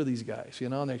sleep through these guys,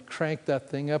 and they crank that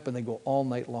thing up and they go all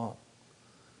night long.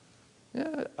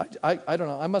 Yeah, I don't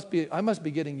know. I must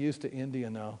be getting used to India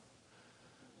now,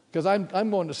 because I'm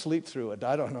going to sleep through it.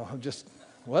 I don't know. I'm just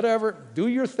whatever. Do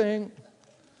your thing.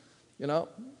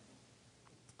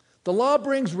 The law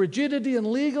brings rigidity and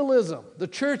legalism. The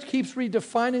church keeps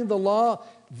redefining the law,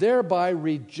 thereby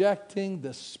rejecting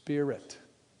the Spirit.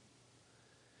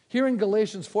 Here in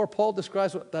Galatians 4, Paul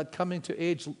describes what that coming to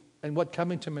age and what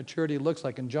coming to maturity looks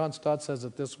like. And John Stott says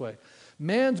it this way: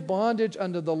 man's bondage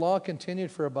under the law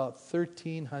continued for about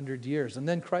 1,300 years. And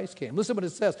then Christ came. Listen what it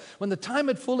says. When the time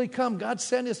had fully come, God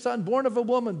sent his Son, born of a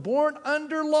woman, born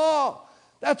under law.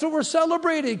 That's what we're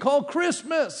celebrating, called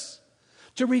Christmas.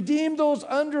 To redeem those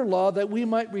under law, that we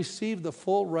might receive the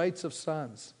full rights of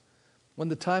sons. When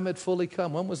the time had fully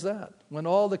come, when was that? When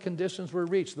all the conditions were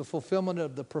reached, the fulfillment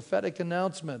of the prophetic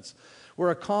announcements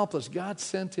were accomplished. God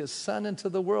sent his Son into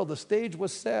the world. The stage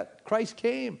was set. Christ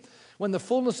came. When the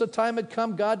fullness of time had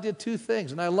come, God did two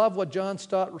things. And I love what John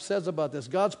Stott says about this.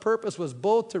 God's purpose was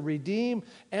both to redeem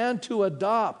and to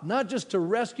adopt, not just to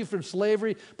rescue from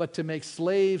slavery, but to make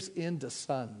slaves into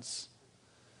sons.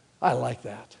 I like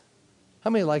that. How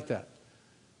many like that?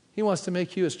 He wants to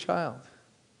make you his child.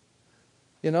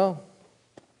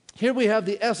 Here we have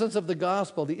the essence of the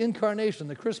gospel, the incarnation,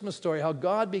 the Christmas story, how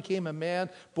God became a man,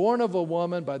 born of a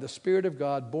woman by the Spirit of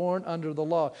God, born under the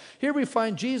law. Here we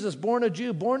find Jesus, born a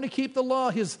Jew, born to keep the law.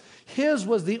 His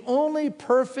was the only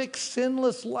perfect,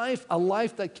 sinless life, a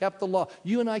life that kept the law.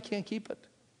 You and I can't keep it.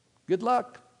 Good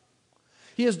luck.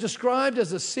 He is described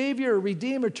as a Savior, a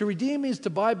Redeemer. To redeem means to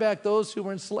buy back those who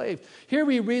were enslaved. Here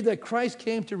we read that Christ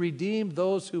came to redeem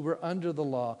those who were under the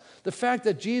law. The fact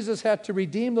that Jesus had to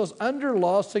redeem those under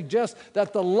law suggests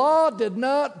that the law did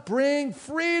not bring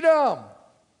freedom.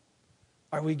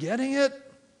 Are we getting it?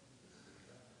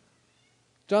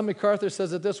 John MacArthur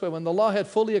says it this way: when the law had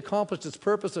fully accomplished its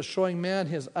purpose of showing man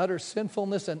his utter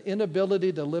sinfulness and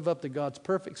inability to live up to God's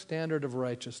perfect standard of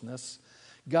righteousness,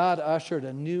 God ushered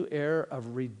a new era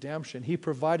of redemption. He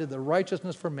provided the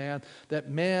righteousness for man that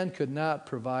man could not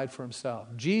provide for himself.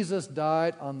 Jesus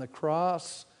died on the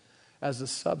cross as a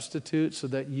substitute so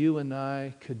that you and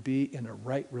I could be in a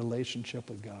right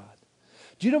relationship with God.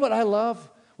 Do you know what I love?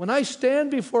 When I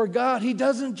stand before God, He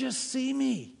doesn't just see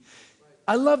me.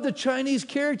 I love the Chinese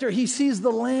character. He sees the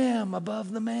lamb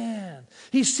above the man.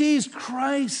 He sees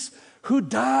Christ who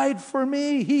died for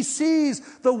me. He sees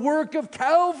the work of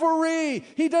Calvary.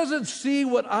 He doesn't see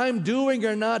what I'm doing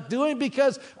or not doing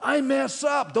because I mess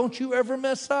up. Don't you ever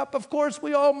mess up? Of course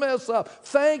we all mess up.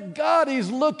 Thank God He's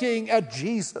looking at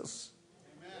Jesus.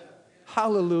 Amen.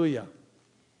 Hallelujah.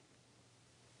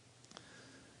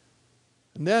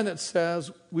 And then it says,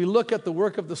 we look at the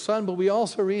work of the Son, but we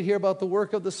also read here about the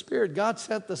work of the Spirit. God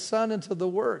sent the Son into the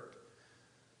world,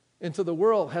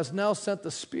 has now sent the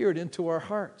Spirit into our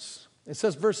hearts. It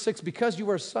says, verse 6, because you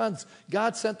are sons,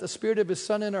 God sent the Spirit of His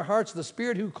Son in our hearts, the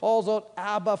Spirit who calls out,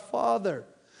 Abba, Father.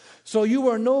 So you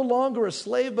are no longer a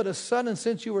slave, but a son, and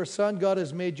since you are a son, God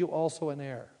has made you also an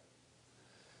heir.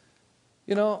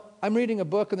 You know, I'm reading a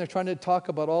book, and they're trying to talk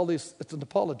about all these, it's an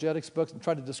apologetics book, and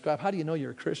trying to describe, how do you know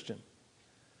you're a Christian?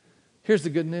 Here's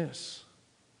the good news.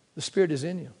 The Spirit is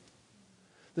in you.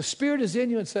 The Spirit is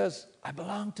in you and says, I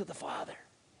belong to the Father.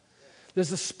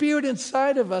 There's a spirit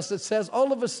inside of us that says,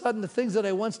 all of a sudden, the things that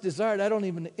I once desired, I don't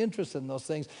even interest in those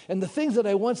things. And the things that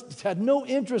I once had no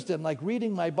interest in, like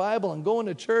reading my Bible and going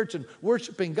to church and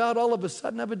worshiping God, all of a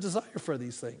sudden I have a desire for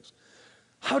these things.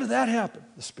 How did that happen?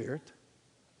 The Spirit.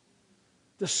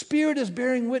 The Spirit is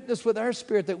bearing witness with our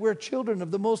spirit that we're children of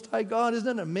the Most High God.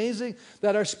 Isn't it amazing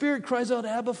that our spirit cries out,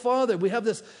 Abba, Father? We have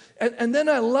this. And then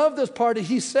I love this part.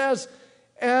 He says,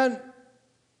 and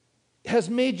has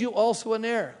made you also an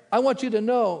heir. I want you to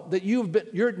know that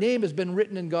your name has been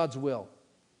written in God's will.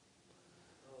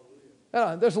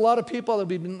 There's a lot of people that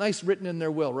would be nice written in their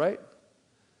will, right?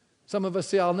 Some of us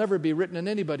say, I'll never be written in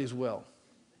anybody's will.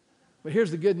 But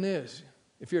here's the good news.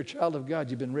 If you're a child of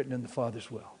God, you've been written in the Father's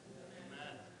will.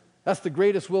 Amen. That's the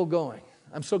greatest will going.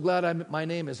 I'm so glad my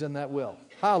name is in that will.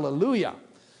 Hallelujah.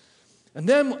 And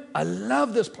then I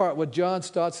love this part, what John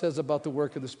Stott says about the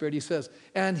work of the Spirit. He says,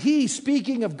 and He,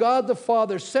 speaking of God the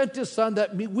Father, sent His Son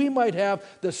that we might have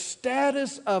the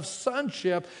status of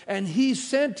sonship, and He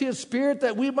sent His Spirit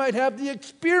that we might have the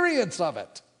experience of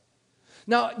it.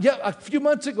 Now, yeah, a few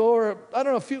months ago, or I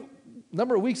don't know,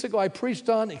 number of weeks ago, I preached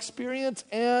on experience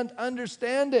and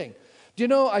understanding. Do you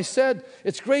know, I said,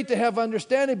 it's great to have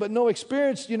understanding, but no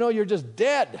experience, you know, you're just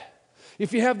dead.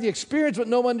 If you have the experience with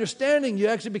no understanding, you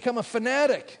actually become a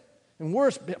fanatic. And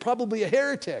worse, probably a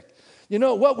heretic. You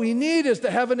know, what we need is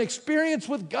to have an experience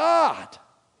with God.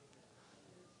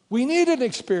 We need an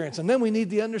experience, and then we need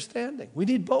the understanding. We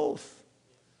need both.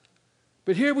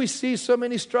 But here we see so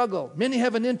many struggle. Many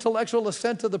have an intellectual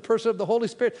assent to the person of the Holy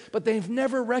Spirit, but they've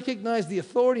never recognized the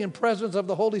authority and presence of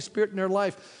the Holy Spirit in their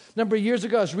life. A number of years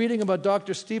ago, I was reading about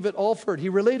Dr. Stephen Alford. He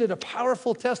related a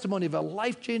powerful testimony of a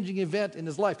life-changing event in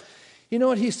his life. You know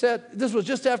what he said? This was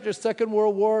just after the Second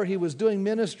World War. He was doing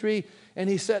ministry, and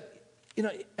he said, you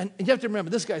know, and you have to remember,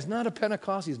 this guy's not a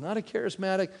Pentecost, he's not a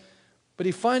charismatic, but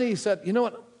he said, you know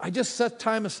what, I just set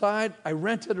time aside. I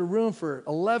rented a room for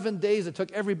 11 days. I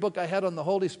took every book I had on the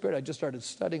Holy Spirit. I just started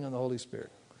studying on the Holy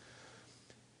Spirit.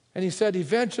 And he said,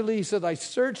 eventually, he said, I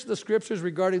searched the Scriptures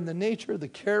regarding the nature, the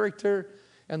character,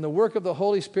 and the work of the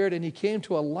Holy Spirit, and he came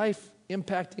to a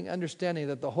life-impacting understanding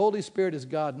that the Holy Spirit is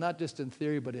God, not just in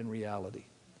theory, but in reality.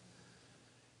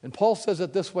 And Paul says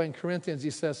it this way in Corinthians. He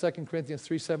says, 2 Corinthians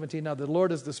 3:17, now the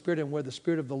Lord is the Spirit, and where the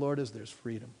Spirit of the Lord is, there's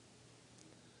freedom.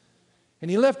 And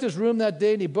he left his room that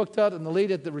day, and he booked out, and the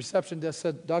lady at the reception desk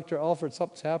said, Dr. Alford,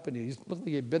 something's happened. He looked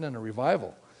like he'd been in a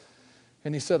revival.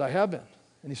 And he said, I have been.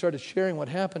 And he started sharing what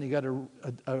happened. He got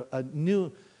a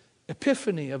new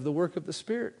epiphany of the work of the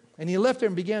Spirit. And he left there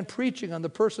and began preaching on the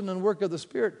person and work of the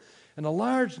Spirit. And a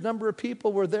large number of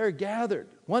people were there gathered,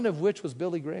 one of which was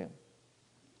Billy Graham.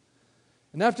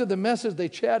 And after the message, they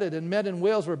chatted and met in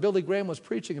Wales where Billy Graham was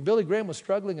preaching. And Billy Graham was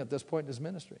struggling at this point in his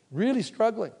ministry, really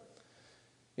struggling.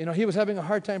 You know, he was having a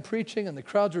hard time preaching, and the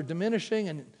crowds were diminishing.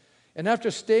 And after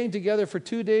staying together for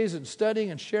 2 days and studying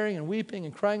and sharing and weeping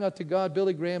and crying out to God,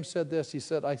 Billy Graham said this. He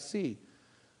said, I see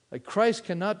that Christ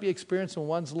cannot be experienced in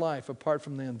one's life apart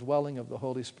from the indwelling of the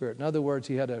Holy Spirit. In other words,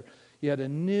 he had a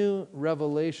new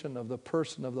revelation of the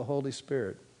person of the Holy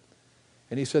Spirit.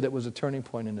 And he said it was a turning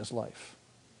point in his life.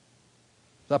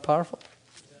 Is that powerful?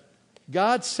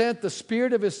 God sent the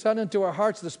Spirit of His Son into our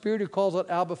hearts, the Spirit who calls out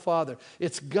Abba, Father.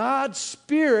 It's God's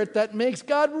Spirit that makes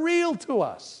God real to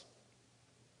us.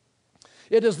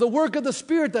 It is the work of the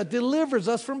Spirit that delivers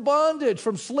us from bondage,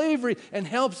 from slavery, and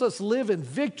helps us live in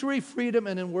victory, freedom,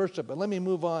 and in worship. And let me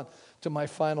move on to my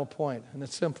final point, and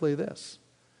it's simply this.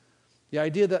 The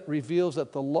idea that reveals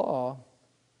that the law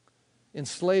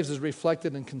enslaves is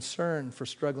reflected in concern for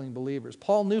struggling believers.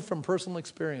 Paul knew from personal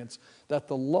experience that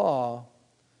the law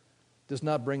does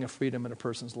not bring a freedom in a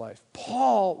person's life.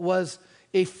 Paul was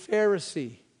a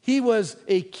Pharisee. He was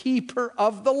a keeper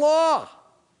of the law,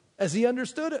 as he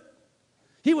understood it.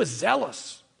 He was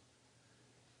zealous.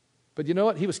 But you know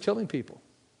what? He was killing people.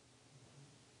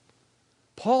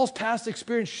 Paul's past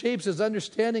experience shapes his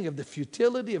understanding of the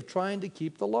futility of trying to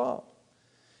keep the law.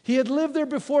 He had lived there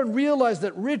before and realized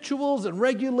that rituals and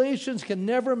regulations can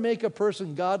never make a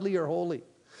person godly or holy.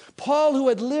 Paul, who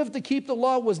had lived to keep the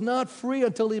law, was not free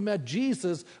until he met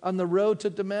Jesus on the road to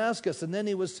Damascus, and then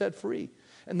he was set free.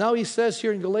 And now he says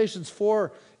here in Galatians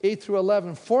 4, 8 through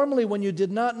 11, formerly when you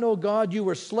did not know God, you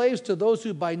were slaves to those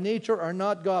who by nature are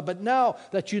not God. But now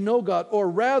that you know God, or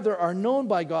rather are known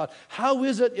by God, how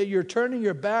is it that you're turning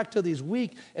your back to these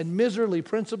weak and miserly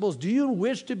principles? Do you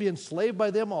wish to be enslaved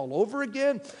by them all over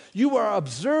again? You are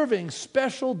observing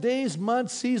special days,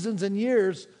 months, seasons, and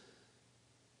years.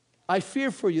 I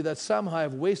fear for you that somehow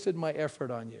I've wasted my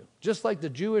effort on you. Just like the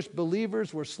Jewish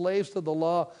believers were slaves to the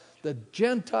law, the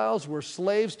Gentiles were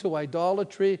slaves to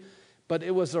idolatry, but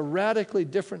it was a radically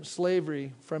different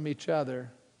slavery from each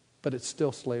other, but it's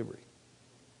still slavery.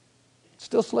 It's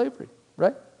still slavery,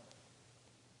 right?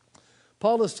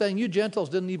 Paul is saying you Gentiles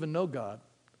didn't even know God.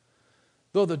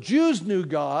 Though the Jews knew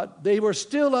God, they were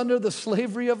still under the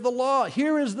slavery of the law.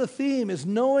 Here is the theme, is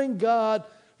knowing God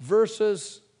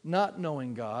versus not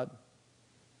knowing God.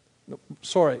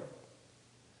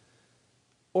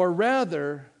 Or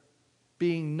rather,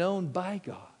 being known by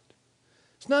God.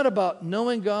 It's not about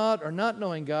knowing God or not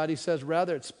knowing God. He says,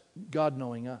 rather, it's God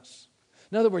knowing us.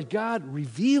 In other words, God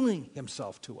revealing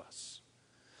himself to us.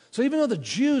 So even though the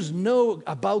Jews know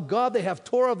about God, they have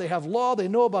Torah, they have law, they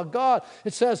know about God,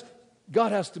 it says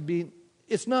God has to be,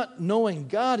 it's not knowing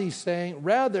God, he's saying,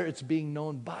 rather it's being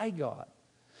known by God.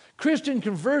 Christian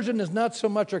conversion is not so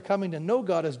much our coming to know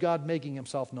God as God making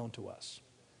himself known to us.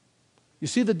 You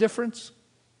see the difference?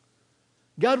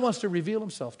 God wants to reveal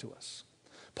himself to us.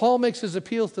 Paul makes his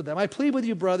appeals to them. I plead with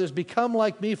you, brothers, become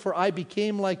like me, for I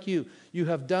became like you. You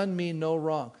have done me no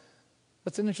wrong.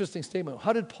 That's an interesting statement.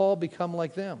 How did Paul become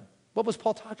like them? What was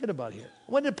Paul talking about here?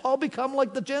 When did Paul become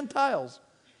like the Gentiles?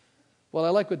 Well, I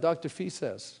like what Dr. Fee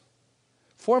says.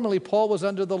 Formerly, Paul was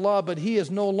under the law, but he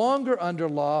is no longer under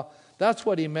law. That's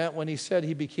what he meant when he said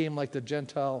he became like the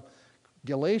Gentile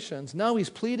Galatians. Now he's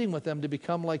pleading with them to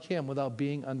become like him without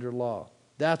being under law.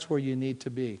 That's where you need to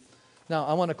be. Now,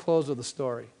 I want to close with a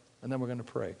story, and then we're going to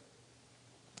pray.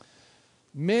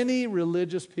 Many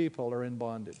religious people are in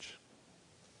bondage.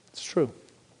 It's true.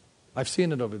 I've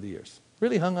seen it over the years.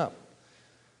 Really hung up.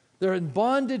 They're in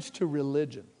bondage to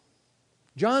religion.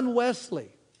 John Wesley,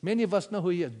 many of us know who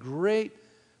he is, great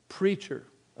preacher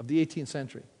of the 18th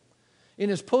century. In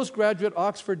his postgraduate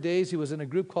Oxford days, he was in a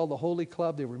group called the Holy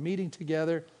Club. They were meeting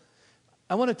together.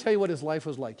 I want to tell you what his life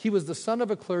was like. He was the son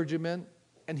of a clergyman,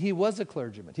 and he was a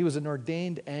clergyman. He was an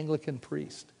ordained Anglican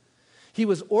priest. He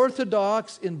was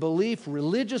orthodox in belief,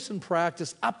 religious in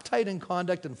practice, uptight in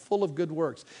conduct, and full of good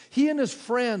works. He and his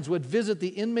friends would visit the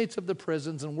inmates of the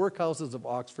prisons and workhouses of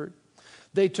Oxford.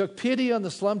 They took pity on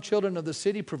the slum children of the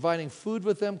city, providing food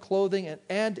with them, clothing,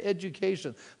 and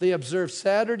education. They observed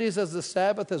Saturdays as the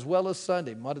Sabbath as well as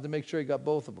Sunday. Wanted to make sure he got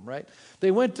both of them, right?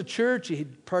 They went to church. He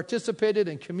participated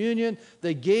in communion.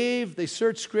 They gave. They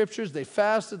searched scriptures. They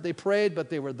fasted. They prayed, but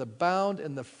they were bound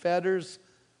in the fetters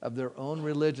of their own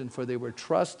religion, for they were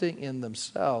trusting in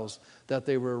themselves that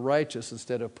they were righteous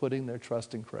instead of putting their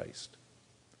trust in Christ.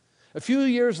 A few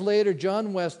years later,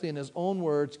 John Wesley, in his own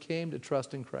words, came to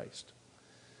trust in Christ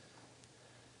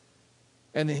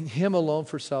and in him alone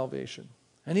for salvation.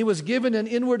 And he was given an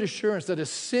inward assurance that his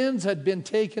sins had been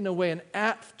taken away. And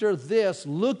after this,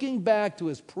 looking back to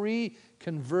his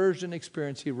pre-conversion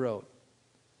experience, he wrote,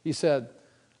 he said,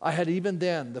 I had even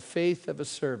then the faith of a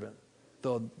servant,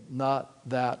 though not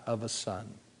that of a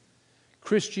son.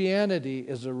 Christianity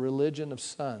is a religion of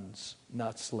sons,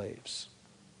 not slaves.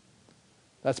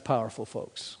 That's powerful,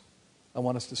 folks. I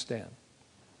want us to stand.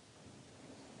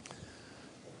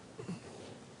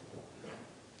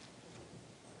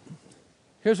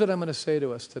 Here's what I'm going to say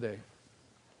to us today.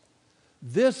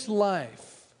 This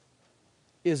life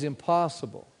is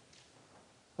impossible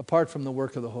apart from the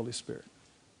work of the Holy Spirit.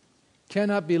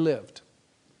 Cannot be lived.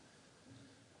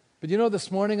 But you know,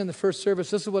 this morning in the first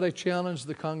service, this is what I challenged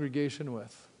the congregation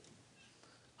with.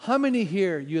 How many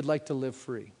here you'd like to live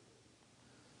free?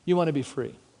 You want to be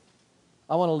free.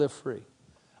 I want to live free.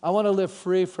 I want to live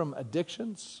free from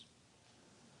addictions.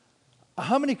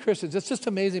 How many Christians, it's just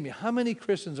amazing to me, how many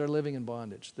Christians are living in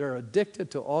bondage? They're addicted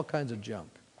to all kinds of junk.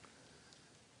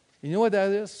 You know what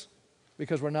that is?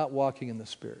 Because we're not walking in the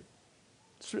Spirit.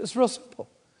 It's real simple.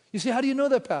 You see, how do you know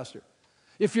that, Pastor?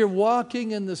 If you're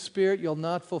walking in the Spirit, you'll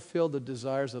not fulfill the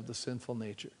desires of the sinful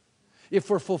nature. If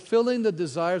we're fulfilling the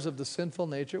desires of the sinful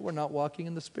nature, we're not walking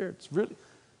in the Spirit. It's really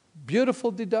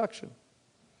beautiful deduction.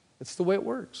 It's the way it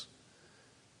works.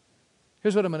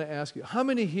 Here's what I'm going to ask you. How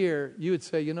many here, you would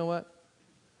say, you know what?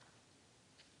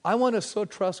 I want to so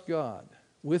trust God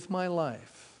with my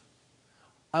life.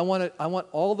 I want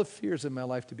all the fears in my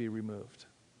life to be removed.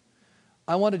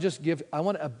 I want to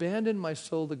abandon my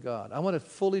soul to God. I want to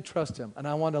fully trust Him, and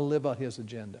I want to live out His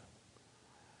agenda.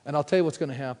 And I'll tell you what's going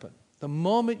to happen. The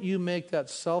moment you make that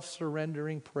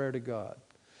self-surrendering prayer to God,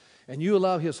 and you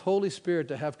allow His Holy Spirit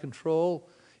to have control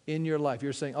in your life,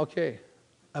 you're saying, okay,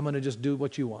 I'm going to just do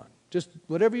what you want. Just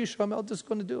whatever you show me, I'm just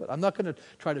going to do it. I'm not going to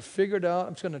try to figure it out.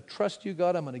 I'm just going to trust you,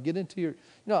 God. I'm going to get into your,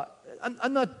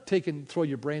 I'm not throw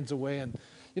your brains away. And,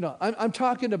 I'm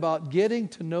talking about getting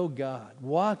to know God,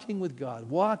 walking with God,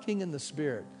 walking in the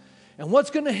Spirit. And what's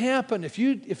going to happen if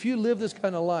you live this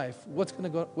kind of life, what's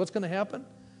going to happen?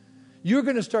 You're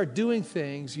going to start doing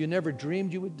things you never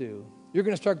dreamed you would do. You're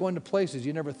going to start going to places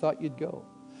you never thought you'd go.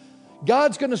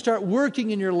 God's going to start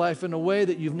working in your life in a way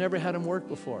that you've never had Him work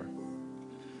before.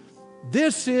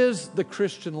 This is the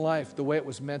Christian life, the way it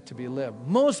was meant to be lived.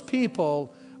 Most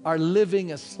people are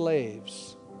living as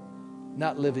slaves,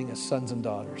 not living as sons and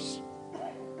daughters.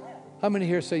 How many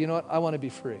here say, you know what, I want to be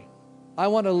free. I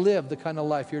want to live the kind of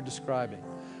life you're describing.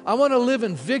 I want to live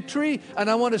in victory,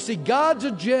 and I want to see God's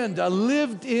agenda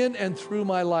lived in and through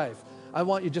my life. I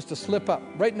want you just to slip up.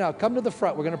 Right now, come to the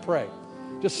front. We're going to pray.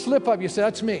 Just slip up. You say,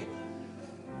 that's me.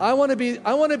 I want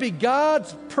to be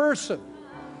God's person.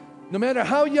 No matter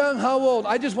how young, how old,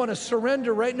 I just want to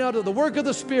surrender right now to the work of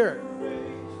the Spirit.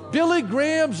 Billy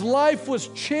Graham's life was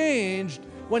changed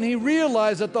when he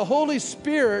realized that the Holy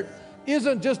Spirit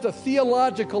isn't just a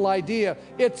theological idea.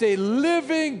 It's a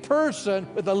living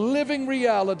person with a living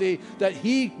reality that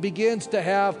he begins to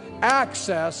have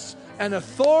access and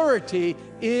authority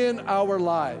in our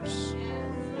lives.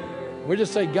 We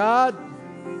just say, God,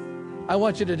 I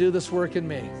want you to do this work in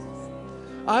me.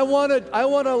 I want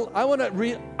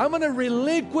to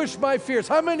relinquish my fears.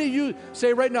 How many of you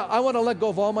say right now, I want to let go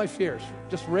of all my fears?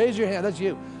 Just raise your hand. That's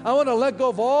you. I want to let go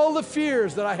of all the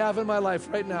fears that I have in my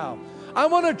life right now. I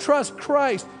want to trust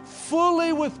Christ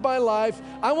fully with my life.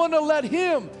 I want to let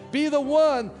Him be the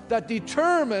one that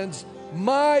determines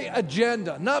my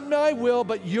agenda. Not my will,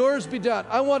 but yours be done.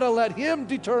 I want to let Him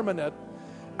determine it,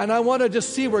 and I want to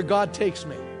just see where God takes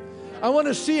me. I want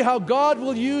to see how God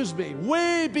will use me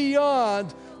way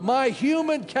beyond my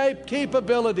human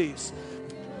capabilities.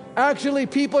 Actually,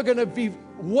 people are going to be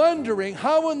wondering,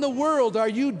 how in the world are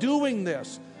you doing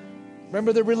this?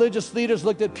 Remember, the religious leaders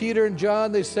looked at Peter and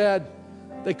John. They said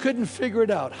they couldn't figure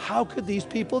it out. How could these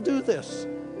people do this?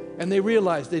 And they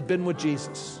realized they'd been with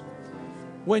Jesus.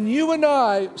 When you and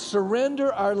I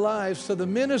surrender our lives to the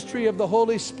ministry of the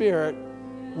Holy Spirit,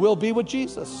 we'll be with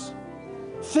Jesus.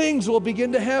 Things will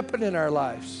begin to happen in our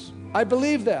lives. I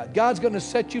believe that. God's going to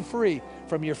set you free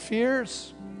from your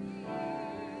fears.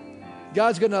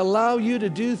 God's going to allow you to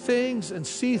do things and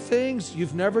see things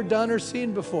you've never done or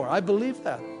seen before. I believe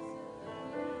that.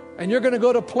 And you're going to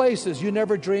go to places you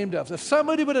never dreamed of. If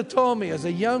somebody would have told me as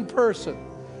a young person,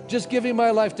 just giving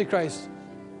my life to Christ,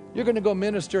 you're going to go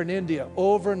minister in India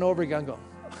over and over again,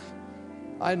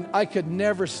 I could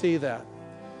never see that.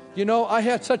 You know, I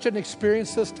had such an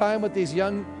experience this time with these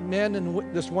young men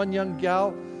and this one young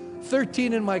gal,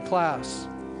 13 in my class.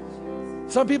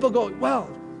 Some people go, well,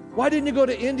 why didn't you go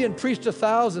to India and preach to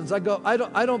thousands? I go,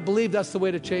 I don't believe that's the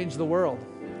way to change the world.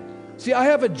 See, I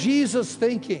have a Jesus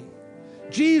thinking.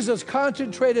 Jesus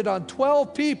concentrated on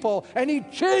 12 people, and He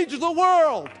changed the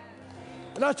world.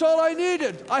 And that's all I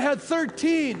needed. I had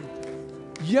 13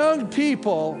 young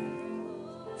people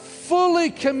fully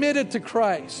committed to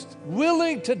Christ,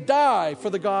 willing to die for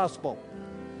the gospel.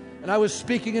 And I was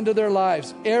speaking into their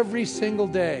lives every single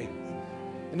day.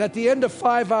 And at the end of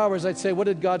 5 hours, I'd say, what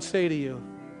did God say to you?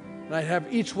 And I'd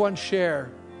have each one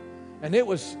share. And it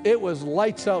was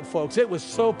lights out, folks. It was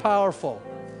so powerful.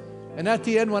 And at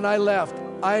the end, when I left,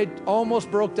 I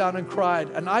almost broke down and cried.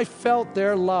 And I felt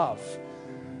their love.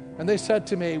 And they said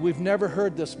to me, we've never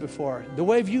heard this before. The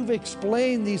way you've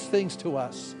explained these things to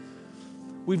us,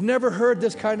 we've never heard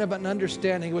this kind of an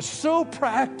understanding. It was so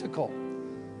practical.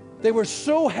 They were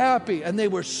so happy, and they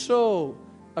were so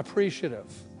appreciative.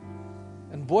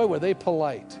 And boy, were they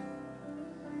polite.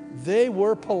 They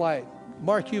were polite.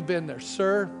 Mark, you've been there.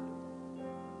 Sir,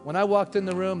 when I walked in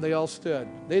the room, they all stood.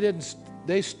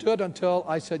 They stood until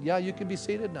I said, yeah, you can be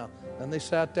seated now. Then they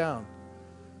sat down.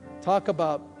 Talk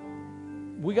about,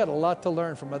 we got a lot to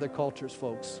learn from other cultures,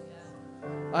 folks.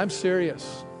 I'm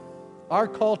serious. Our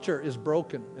culture is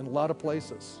broken in a lot of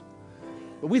places.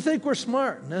 But we think we're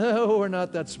smart. No, we're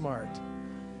not that smart.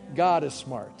 God is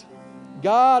smart.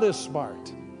 God is smart.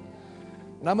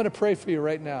 And I'm going to pray for you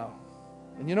right now.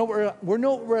 And you know what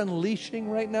we're unleashing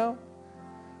right now?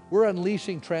 We're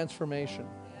unleashing transformation.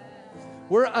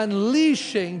 We're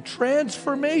unleashing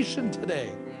transformation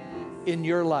today in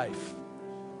your life.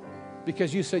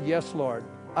 Because you said, yes, Lord,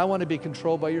 I want to be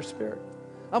controlled by your Spirit.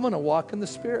 I'm going to walk in the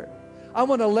Spirit. I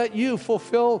want to let you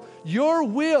fulfill your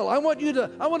will. I want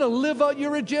to live out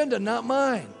your agenda, not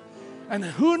mine. And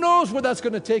who knows where that's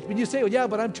going to take me. And you say, well, yeah,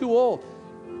 but I'm too old.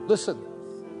 Listen,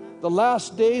 the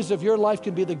last days of your life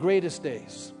can be the greatest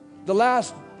days. The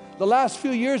last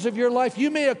few years of your life, you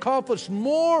may accomplish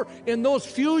more in those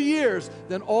few years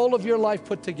than all of your life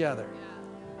put together.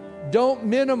 Don't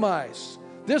minimize.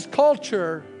 This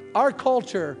culture, our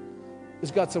culture,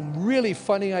 has got some really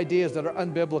funny ideas that are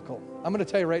unbiblical. I'm going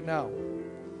to tell you right now.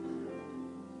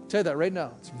 I'll tell you that right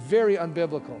now. It's very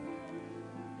unbiblical.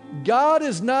 God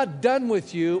is not done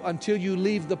with you until you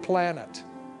leave the planet.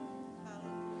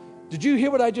 Did you hear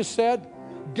what I just said?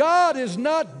 God is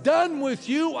not done with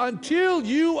you until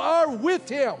you are with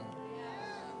Him.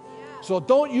 So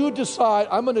don't you decide,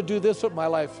 I'm going to do this with my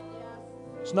life.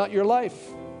 It's not your life.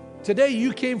 Today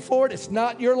you came forward, it's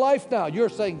not your life now. You're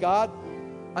saying, God,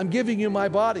 I'm giving you my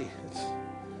body.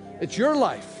 It's your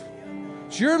life.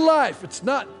 It's your life. It's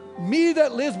not me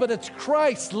that lives, but it's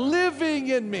Christ living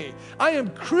in me. I am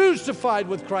crucified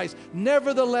with Christ.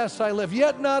 Nevertheless I live.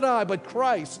 Yet not I, but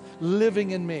Christ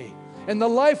living in me. And the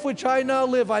life which I now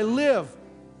live, I live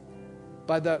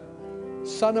by the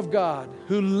Son of God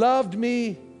who loved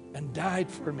me and died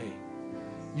for me.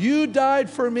 You died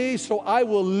for me, so I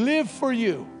will live for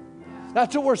you.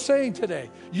 That's what we're saying today.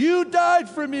 You died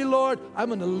for me, Lord. I'm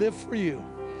going to live for you.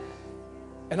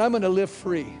 And I'm going to live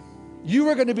free. You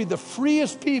are going to be the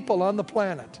freest people on the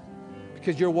planet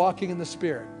because you're walking in the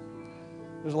Spirit.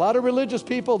 There's a lot of religious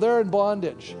people, they're in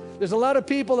bondage. There's a lot of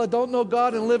people that don't know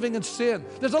God and living in sin.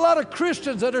 There's a lot of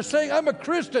Christians that are saying, I'm a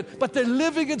Christian, but they're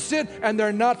living in sin and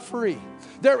they're not free.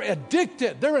 They're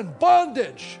addicted. They're in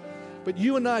bondage. But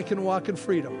you and I can walk in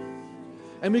freedom.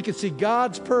 And we can see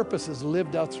God's purposes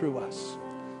lived out through us.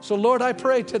 So, Lord, I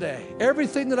pray today,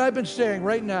 everything that I've been sharing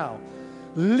right now,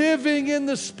 living in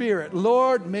the Spirit,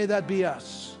 Lord, may that be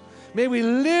us. May we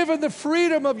live in the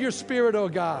freedom of your Spirit, oh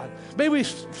God. May we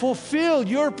fulfill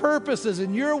your purposes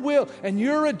and your will and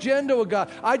your agenda, oh God.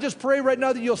 I just pray right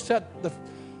now that you'll set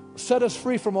us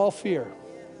free from all fear.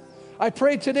 I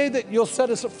pray today that you'll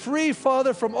set us free,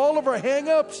 Father, from all of our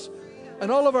hang-ups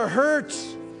and all of our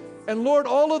hurts. And Lord,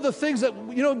 all of the things that,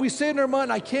 we say in our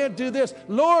mind, I can't do this.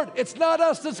 Lord, it's not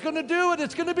us that's going to do it.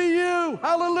 It's going to be you.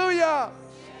 Hallelujah.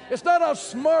 It's not how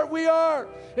smart we are.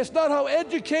 It's not how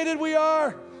educated we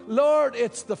are. Lord,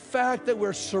 it's the fact that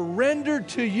we're surrendered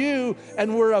to you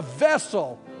and we're a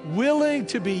vessel willing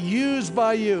to be used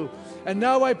by you. And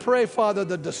now I pray, Father,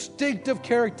 the distinctive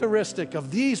characteristic of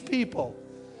these people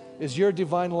is your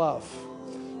divine love.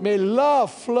 May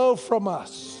love flow from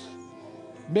us.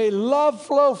 May love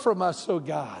flow from us, oh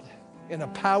God, in a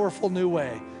powerful new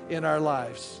way in our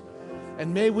lives.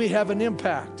 And may we have an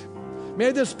impact.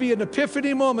 May this be an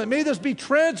epiphany moment. May this be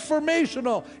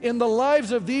transformational in the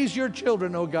lives of these your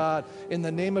children, oh God. In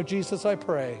the name of Jesus I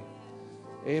pray.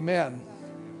 Amen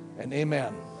and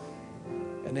amen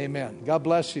and amen. God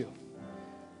bless you.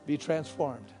 Be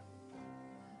transformed.